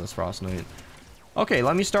after all this Frostnite. Okay,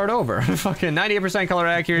 let me start over. Fucking 98% color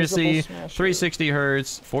accuracy, 360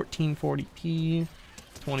 hertz, 1440p,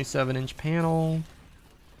 27-inch panel.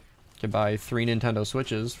 Could buy 3 Nintendo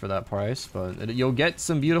Switches for that price, but you'll get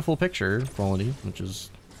some beautiful picture quality, which is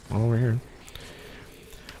over here.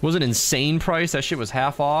 Was an insane price. That shit was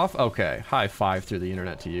half off. Okay, high five through the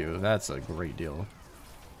internet to you. That's a great deal.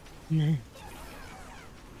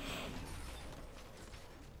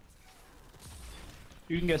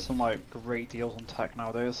 You can get some like great deals on tech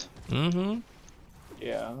nowadays. Mm-hmm.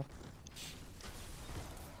 Yeah.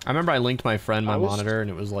 I remember I linked my friend my monitor, and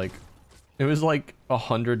it was like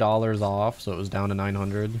 $100 off, so it was down to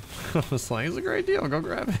 900. I was like, it's a great deal. Go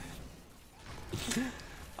grab it.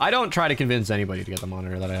 I don't try to convince anybody to get the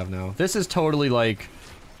monitor that I have now. This is totally like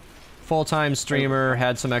full-time streamer,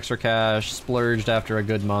 had some extra cash, splurged after a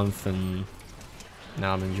good month, and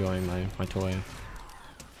now I'm enjoying my toy.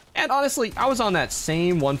 And honestly, I was on that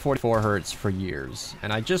same 144 hertz for years,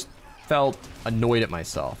 and I just felt annoyed at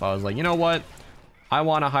myself. I was like, you know what? I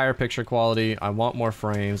want a higher picture quality. I want more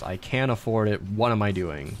frames. I can't afford it. What am I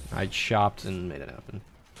doing? I shopped and made it happen.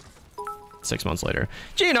 6 months later.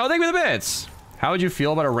 Gino, thank you for the bits! How would you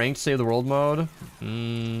feel about a ranked Save the World mode?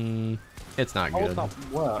 It's not good. How would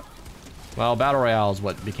that work? Well, Battle Royale is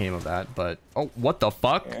what became of that, but... Oh, what the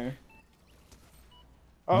fuck? Yeah.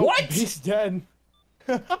 Oh, What? He's dead.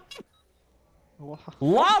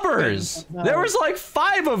 Lobbers! There was like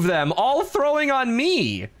 5 of them, all throwing on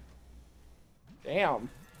me! Damn.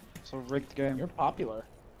 It's a rigged game. You're popular.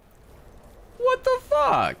 What the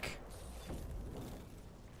fuck?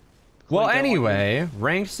 Well, anyway,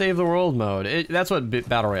 ranked save the world mode. That's what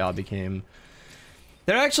Battle Royale became.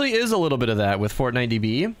 There actually is a little bit of that with Fortnite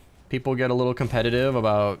DB. People get a little competitive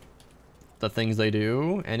about the things they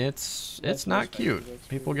do, and it's not cute.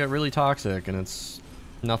 People get really toxic, and it's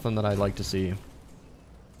nothing that I'd like to see.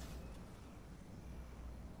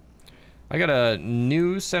 I got a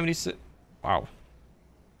new 76. Wow.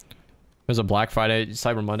 There's a Black Friday,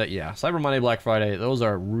 Cyber Monday. Yeah, Cyber Monday, Black Friday. Those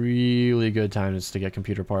are really good times to get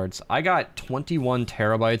computer parts. I got 21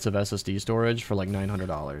 terabytes of SSD storage for like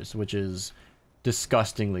 $900, which is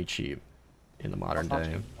disgustingly cheap in the modern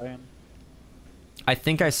day. I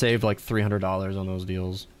think I saved like $300 on those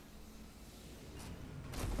deals.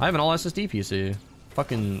 I have an all SSD PC.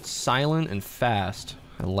 Fucking silent and fast.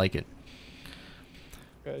 I like it.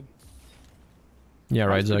 Good. Yeah,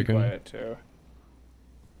 right, Quiet Zyko. too.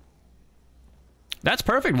 That's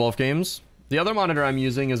perfect, Wolf Games. The other monitor I'm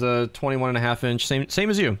using is a 21.5 inch, same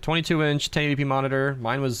as you, 22 inch 1080p monitor.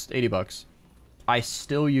 Mine was $80. I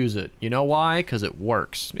still use it. You know why? Because it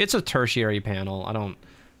works. It's a tertiary panel. I don't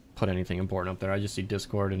put anything important up there. I just see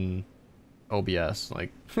Discord and OBS.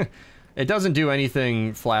 Like, it doesn't do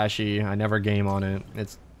anything flashy. I never game on it.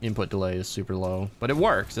 Its input delay is super low, but it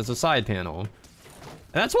works. It's a side panel. And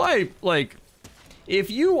that's why, like,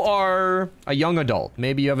 if you are a young adult,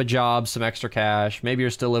 maybe you have a job, some extra cash, maybe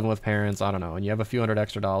you're still living with parents, I don't know, and you have a few hundred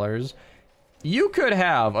extra dollars, you could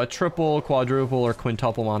have a triple, quadruple, or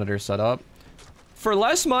quintuple monitor set up for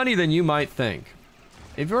less money than you might think.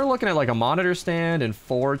 If you're looking at like a monitor stand and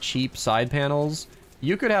 4 cheap side panels,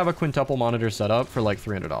 you could have a quintuple monitor set up for like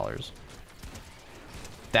 $300.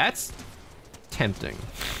 That's tempting.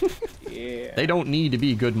 Yeah. They don't need to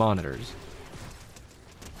be good monitors.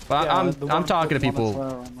 But Yeah, I'm talking to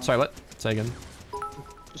people. Sorry, what? Say again.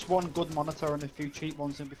 Just one good monitor and a few cheap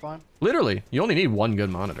ones would be fine. Literally, you only need one good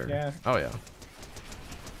monitor. Yeah. Oh yeah.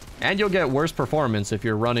 And you'll get worse performance if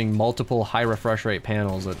you're running multiple high refresh rate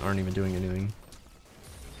panels that aren't even doing anything.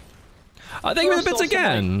 Thank you for the bits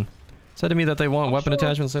again. Said to me that they want weapon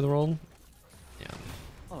attachments to save the world. Yeah.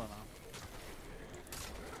 I don't know.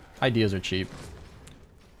 Ideas are cheap.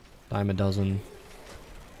 Dime a dozen.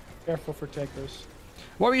 Careful for takers.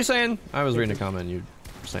 What were you saying? I was reading a comment. You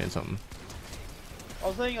were saying something. I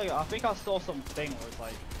was saying, like, I think I saw something where it's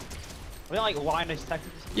like, I think like Linus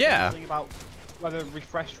texted Yeah. something about whether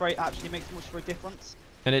refresh rate actually makes much of a difference.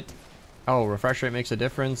 And it... Oh, refresh rate makes a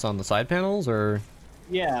difference on the side panels, or...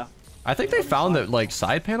 Yeah. I think they found that, like,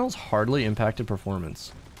 side panels hardly impacted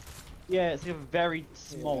performance. Yeah, it's a very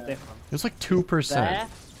small difference. It was like 2%. There.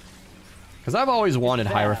 Because I've always wanted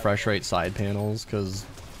high there. refresh rate side panels, because...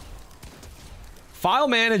 File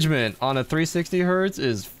management on a 360 hertz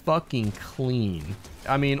is fucking clean.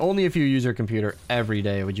 I mean, only if you use your computer every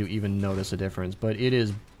day would you even notice a difference, but it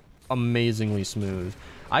is amazingly smooth.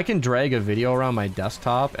 I can drag a video around my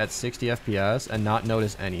desktop at 60 FPS and not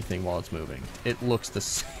notice anything while it's moving. It looks the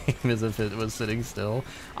same as if it was sitting still.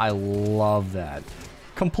 I love that.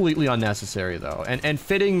 Completely unnecessary though. And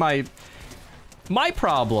fitting my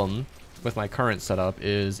problem with my current setup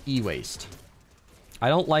is e-waste. I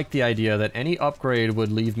don't like the idea that any upgrade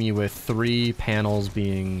would leave me with 3 panels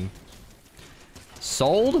being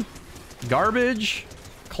sold, garbage,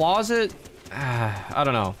 closet. I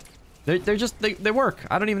don't know. They're just they work.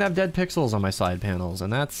 I don't even have dead pixels on my side panels,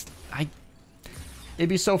 and that's it'd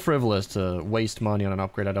be so frivolous to waste money on an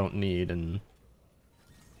upgrade I don't need and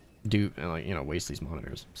do, like, you know, waste these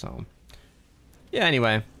monitors. So yeah,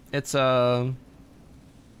 anyway, it's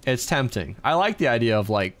tempting. I like the idea of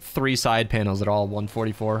like 3 side panels that are all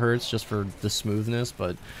 144 hertz just for the smoothness,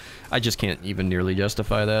 but I just can't even nearly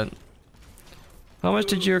justify that. How much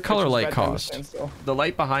did your color light cost? The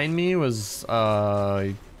light behind me was,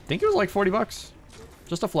 I think it was like $40.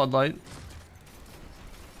 Just a floodlight.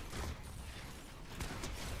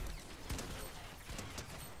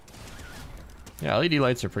 Yeah, LED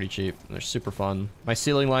lights are pretty cheap. They're super fun. My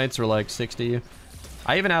ceiling lights were like 60.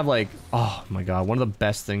 I even have like, oh my god, one of the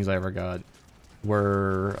best things I ever got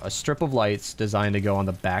were a strip of lights designed to go on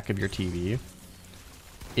the back of your TV.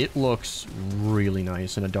 It looks really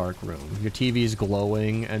nice in a dark room. Your TV's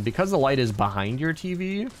glowing, and because the light is behind your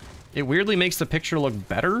TV, it weirdly makes the picture look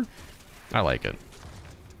better. I like it.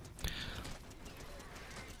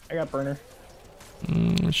 I got burner.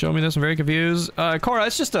 Show me this, I'm very confused. Cora,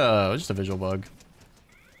 it's just a visual bug.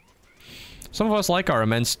 Some of us like our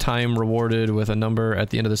immense time rewarded with a number at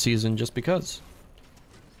the end of the season just because.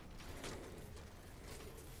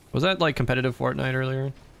 Was that like competitive Fortnite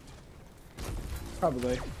earlier?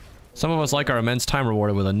 Probably. Some of us like our immense time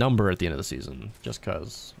rewarded with a number at the end of the season, just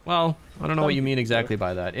cause. Well, I don't know what you mean exactly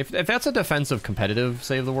by that. If that's a defensive competitive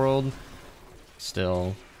save the world,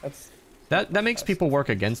 still. That makes people work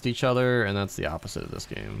against each other, and that's the opposite of this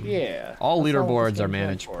game. Yeah. All leaderboards are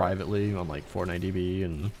managed privately on like Fortnite.db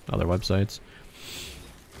and other websites.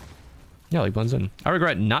 Yeah, like blends in. I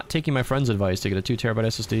regret not taking my friend's advice to get a 2 terabyte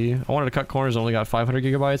SSD. I wanted to cut corners and only got 500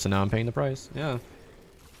 gigabytes, and now I'm paying the price. Yeah.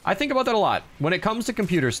 I think about that a lot. When it comes to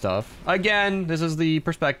computer stuff, again, this is the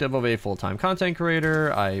perspective of a full-time content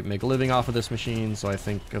creator. I make a living off of this machine, so I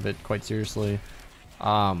think of it quite seriously.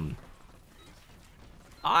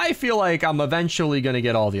 I feel like I'm eventually going to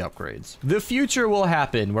get all the upgrades. The future will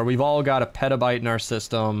happen where we've all got a petabyte in our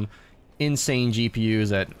system, insane GPUs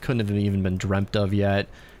that couldn't have even been dreamt of yet.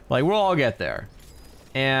 Like, we'll all get there.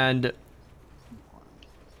 And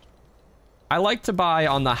I like to buy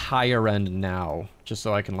on the higher end now, just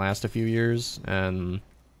so I can last a few years, and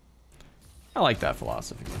I like that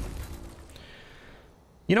philosophy.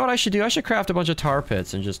 You know what I should do? I should craft a bunch of tar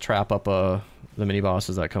pits and just trap up the mini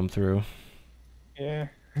bosses that come through. Yeah.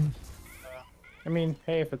 I mean,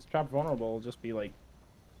 hey, if it's trap vulnerable, just be like...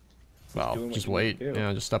 Well, just wait.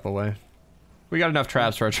 Yeah, just step away. We got enough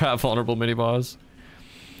traps for our trap vulnerable mini boss.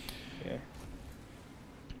 Yeah.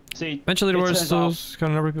 See, Venture leaderboards still count the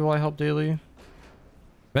number of people I help daily.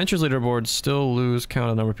 Ventures leaderboards still lose count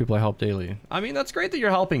of the number of people I help daily. I mean, that's great that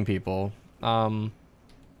you're helping people. But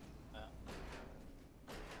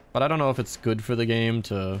I don't know if it's good for the game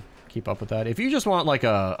to keep up with that. If you just want like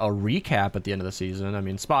a recap at the end of the season, I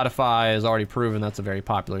mean, Spotify has already proven that's a very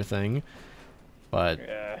popular thing. But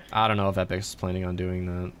yeah. I don't know if Epic's is planning on doing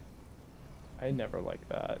that. I never like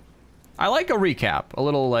that. I like a recap. A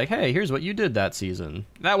little like, hey, here's what you did that season.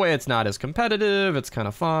 That way it's not as competitive. It's kind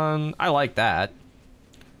of fun. I like that.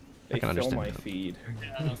 They I can understand my that. feed.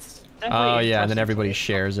 Oh, yeah, and then everybody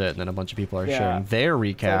shares it, and then a bunch of people are sharing their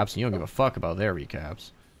recaps, and you don't give a fuck about their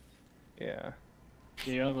recaps. Yeah.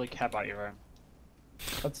 You don't really care about your own.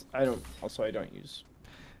 I don't use...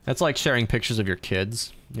 That's like sharing pictures of your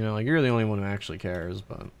kids. You know, like, you're the only one who actually cares,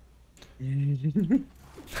 but... You're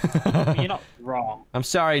not wrong. I'm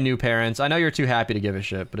sorry, new parents. I know you're too happy to give a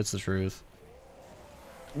shit, but it's the truth.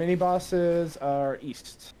 Mini bosses are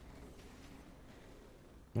east.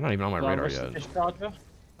 I'm not even on my radar yet. Oh,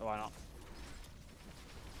 why not?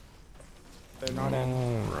 They're not in.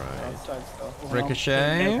 Alright. Outside stuff.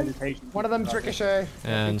 Ricochet. One of them's Ricochet.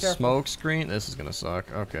 And smoke screen. This is gonna suck.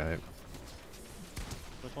 Okay.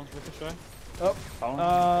 Which one's Ricochet?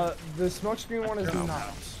 Oh. The smoke screen one is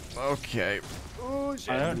not. Okay. Oh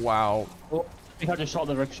shit. Wow. Oh, I think I just shot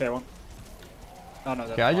the Ricochet one. Oh no,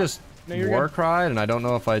 okay, I just war cried, and I don't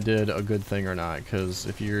know if I did a good thing or not, because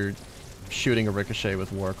if you're shooting a Ricochet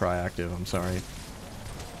with war cry active, I'm sorry.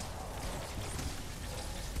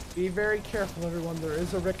 Be very careful, everyone. There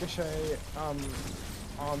is a Ricochet on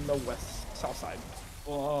the south side.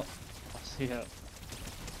 Oh, I see it.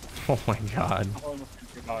 Oh my god.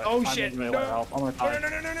 Oh shit! No! No.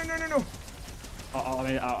 No! Oh, I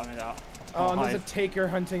made it out. Oh, and there's a Taker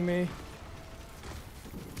hunting me.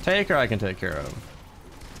 Taker I can take care of.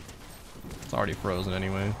 It's already frozen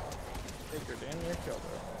anyway. Taker damn near killed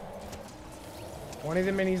her. One of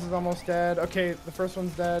the minis is almost dead. Okay, the first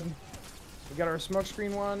one's dead. We got our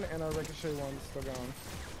smokescreen one and our Ricochet one still going.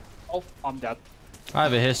 Oh, I'm dead. I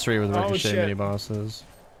have a history with Ricochet mini bosses.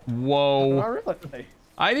 Whoa. Oh, really?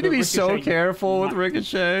 I need to be so careful with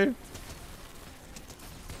Ricochet.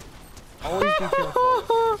 Always be careful with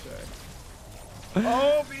Ricochet.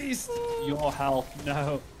 Oh, beast! Your health,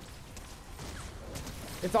 no.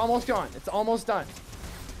 It's almost gone. It's almost done.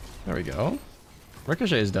 There we go.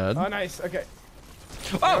 Ricochet's dead. Oh, nice. Okay.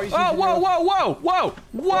 Oh, oh, whoa, whoa, whoa, whoa,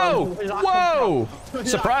 whoa, whoa!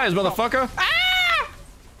 Surprise, motherfucker! Ah!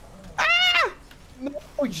 Ah! No,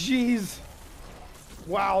 jeez.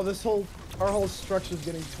 Wow, our whole structure's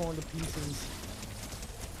getting torn to pieces.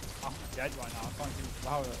 I'm dead right now. I can't even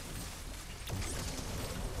flower it.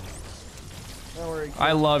 Don't worry.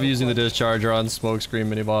 I love using the discharger on smokescreen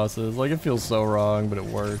mini bosses. Like, it feels so wrong, but it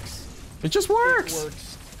works. It just works! It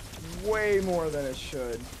works way more than it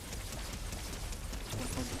should.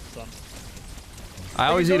 100%. I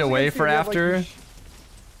always eat away for after. Like,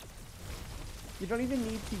 you don't even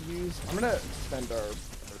need to use... I'm gonna spend our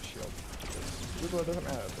shield. Blue doesn't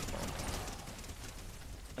matter at this point.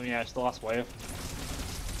 I mean, yeah, it's the last wave.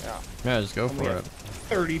 Yeah. Yeah, just go for it.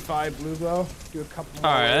 35 blue glow. Do a couple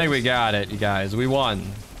more. Alright, I think we got it, you guys. We won.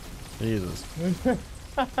 Jesus.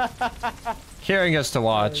 Carrying us to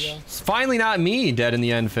watch. It's finally not me dead in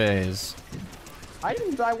the end phase. I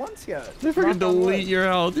didn't die once yet. They freaking Knock on wood. delete your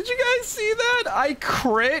health. Did you guys see that? I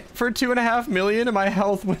crit for 2.5 million and my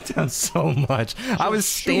health went down so much. I was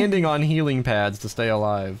standing on healing pads to stay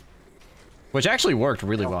alive. Which actually worked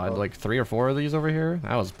really well. I had like 3 or 4 of these over here.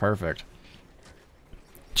 That was perfect.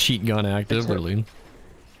 Cheat gun active, literally.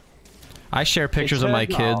 I share pictures of my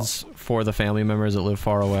kids for the family members that live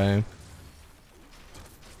far away.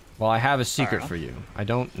 Well, I have a secret for you. I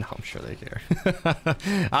don't... No, I'm sure they care.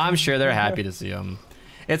 I'm sure they're happy to see them.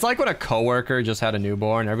 It's like when a coworker just had a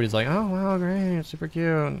newborn. Everybody's like, oh, wow, great. Super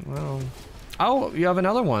cute. Wow. Oh, you have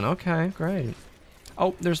another one. Okay, great.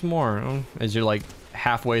 Oh, there's more. Oh, as you're like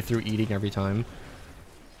halfway through eating every time.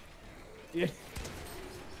 Yeah.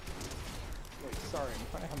 Wait, sorry. I'm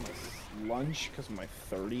trying to have my lunch because my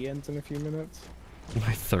 30 ends in a few minutes.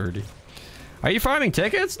 My 30. Are you farming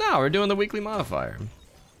tickets? No, we're doing the weekly modifier.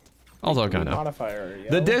 Also, kind of. Modifier, yo.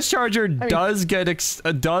 The discharger does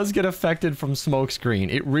get affected from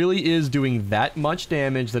smokescreen. It really is doing that much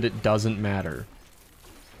damage that it doesn't matter.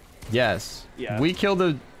 Yes. Yeah. We killed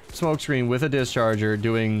the smokescreen with a discharger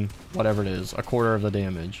doing whatever it is, a quarter of the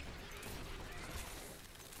damage.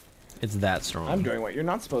 It's that strong. I'm doing what you're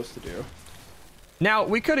not supposed to do. Now,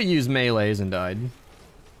 we could have used melees and died.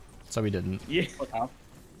 So we didn't. Yeah.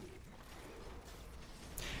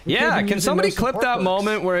 Yeah, can somebody clip that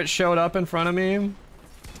moment where it showed up in front of me?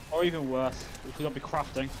 Or even worse, we could not be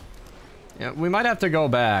crafting. Yeah, we might have to go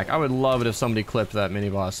back. I would love it if somebody clipped that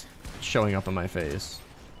mini-boss showing up in my face.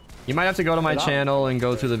 You might have to go to my channel and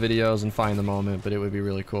go through the videos and find the moment, but it would be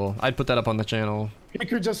really cool. I'd put that up on the channel.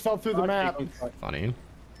 Iker just fell through the map. Funny.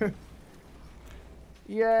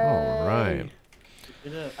 Yay! Alright.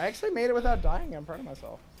 I actually made it without dying. I'm proud of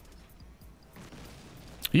myself.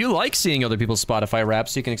 You like seeing other people's Spotify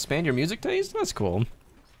raps so you can expand your music taste? That's cool.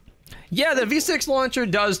 Yeah, the V6 launcher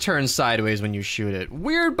does turn sideways when you shoot it.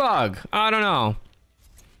 Weird bug. I don't know.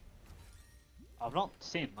 I've not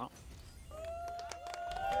seen that.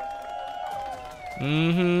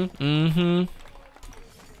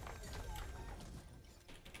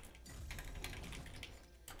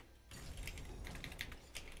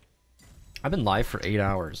 I've been live for 8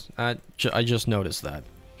 hours. I just noticed that.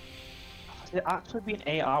 Has it actually been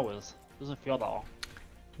 8 hours? Doesn't feel that long.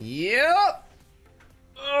 Yep.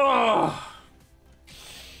 Ugh.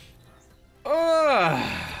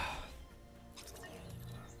 Ugh.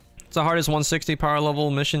 It's the hardest 160 power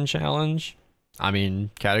level mission challenge. I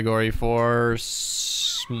mean, category 4,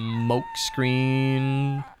 smoke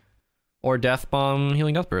screen, or death bomb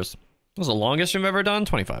healing death burst. This is the longest I've ever done,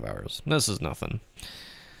 25 hours. This is nothing.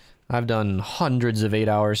 I've done hundreds of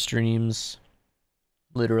 8-hour streams.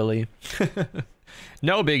 Literally.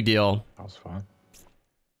 No big deal. That was fun.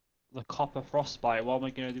 The copper frostbite, what am I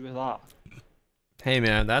gonna do with that? Hey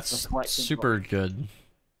man, that's super good.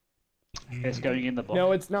 It's going in the book.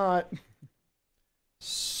 No, it's not.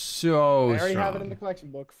 So I already have it strong. in the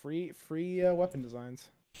collection book. Free weapon designs.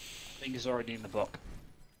 I think it's already in the book.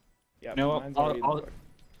 Yeah, No, mine's already in the book.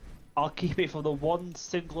 I'll keep it for the one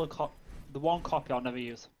copy I'll never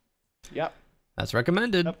use. Yep. That's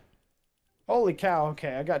recommended. Yep. Holy cow,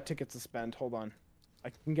 okay, I got tickets to spend. Hold on. I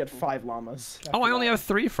can get 5 llamas. Oh, I only have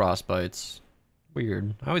 3 frostbites.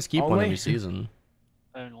 Weird. I always keep one Only? every season.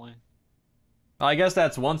 Only. I guess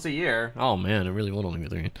that's once a year. Oh man, it really would only be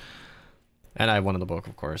 3. And I have one in the book,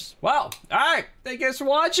 of course. Well, alright. Thank you guys for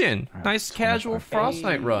watching. Nice casual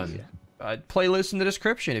Frostnite run. Playlist in the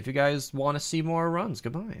description if you guys want to see more runs.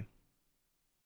 Goodbye.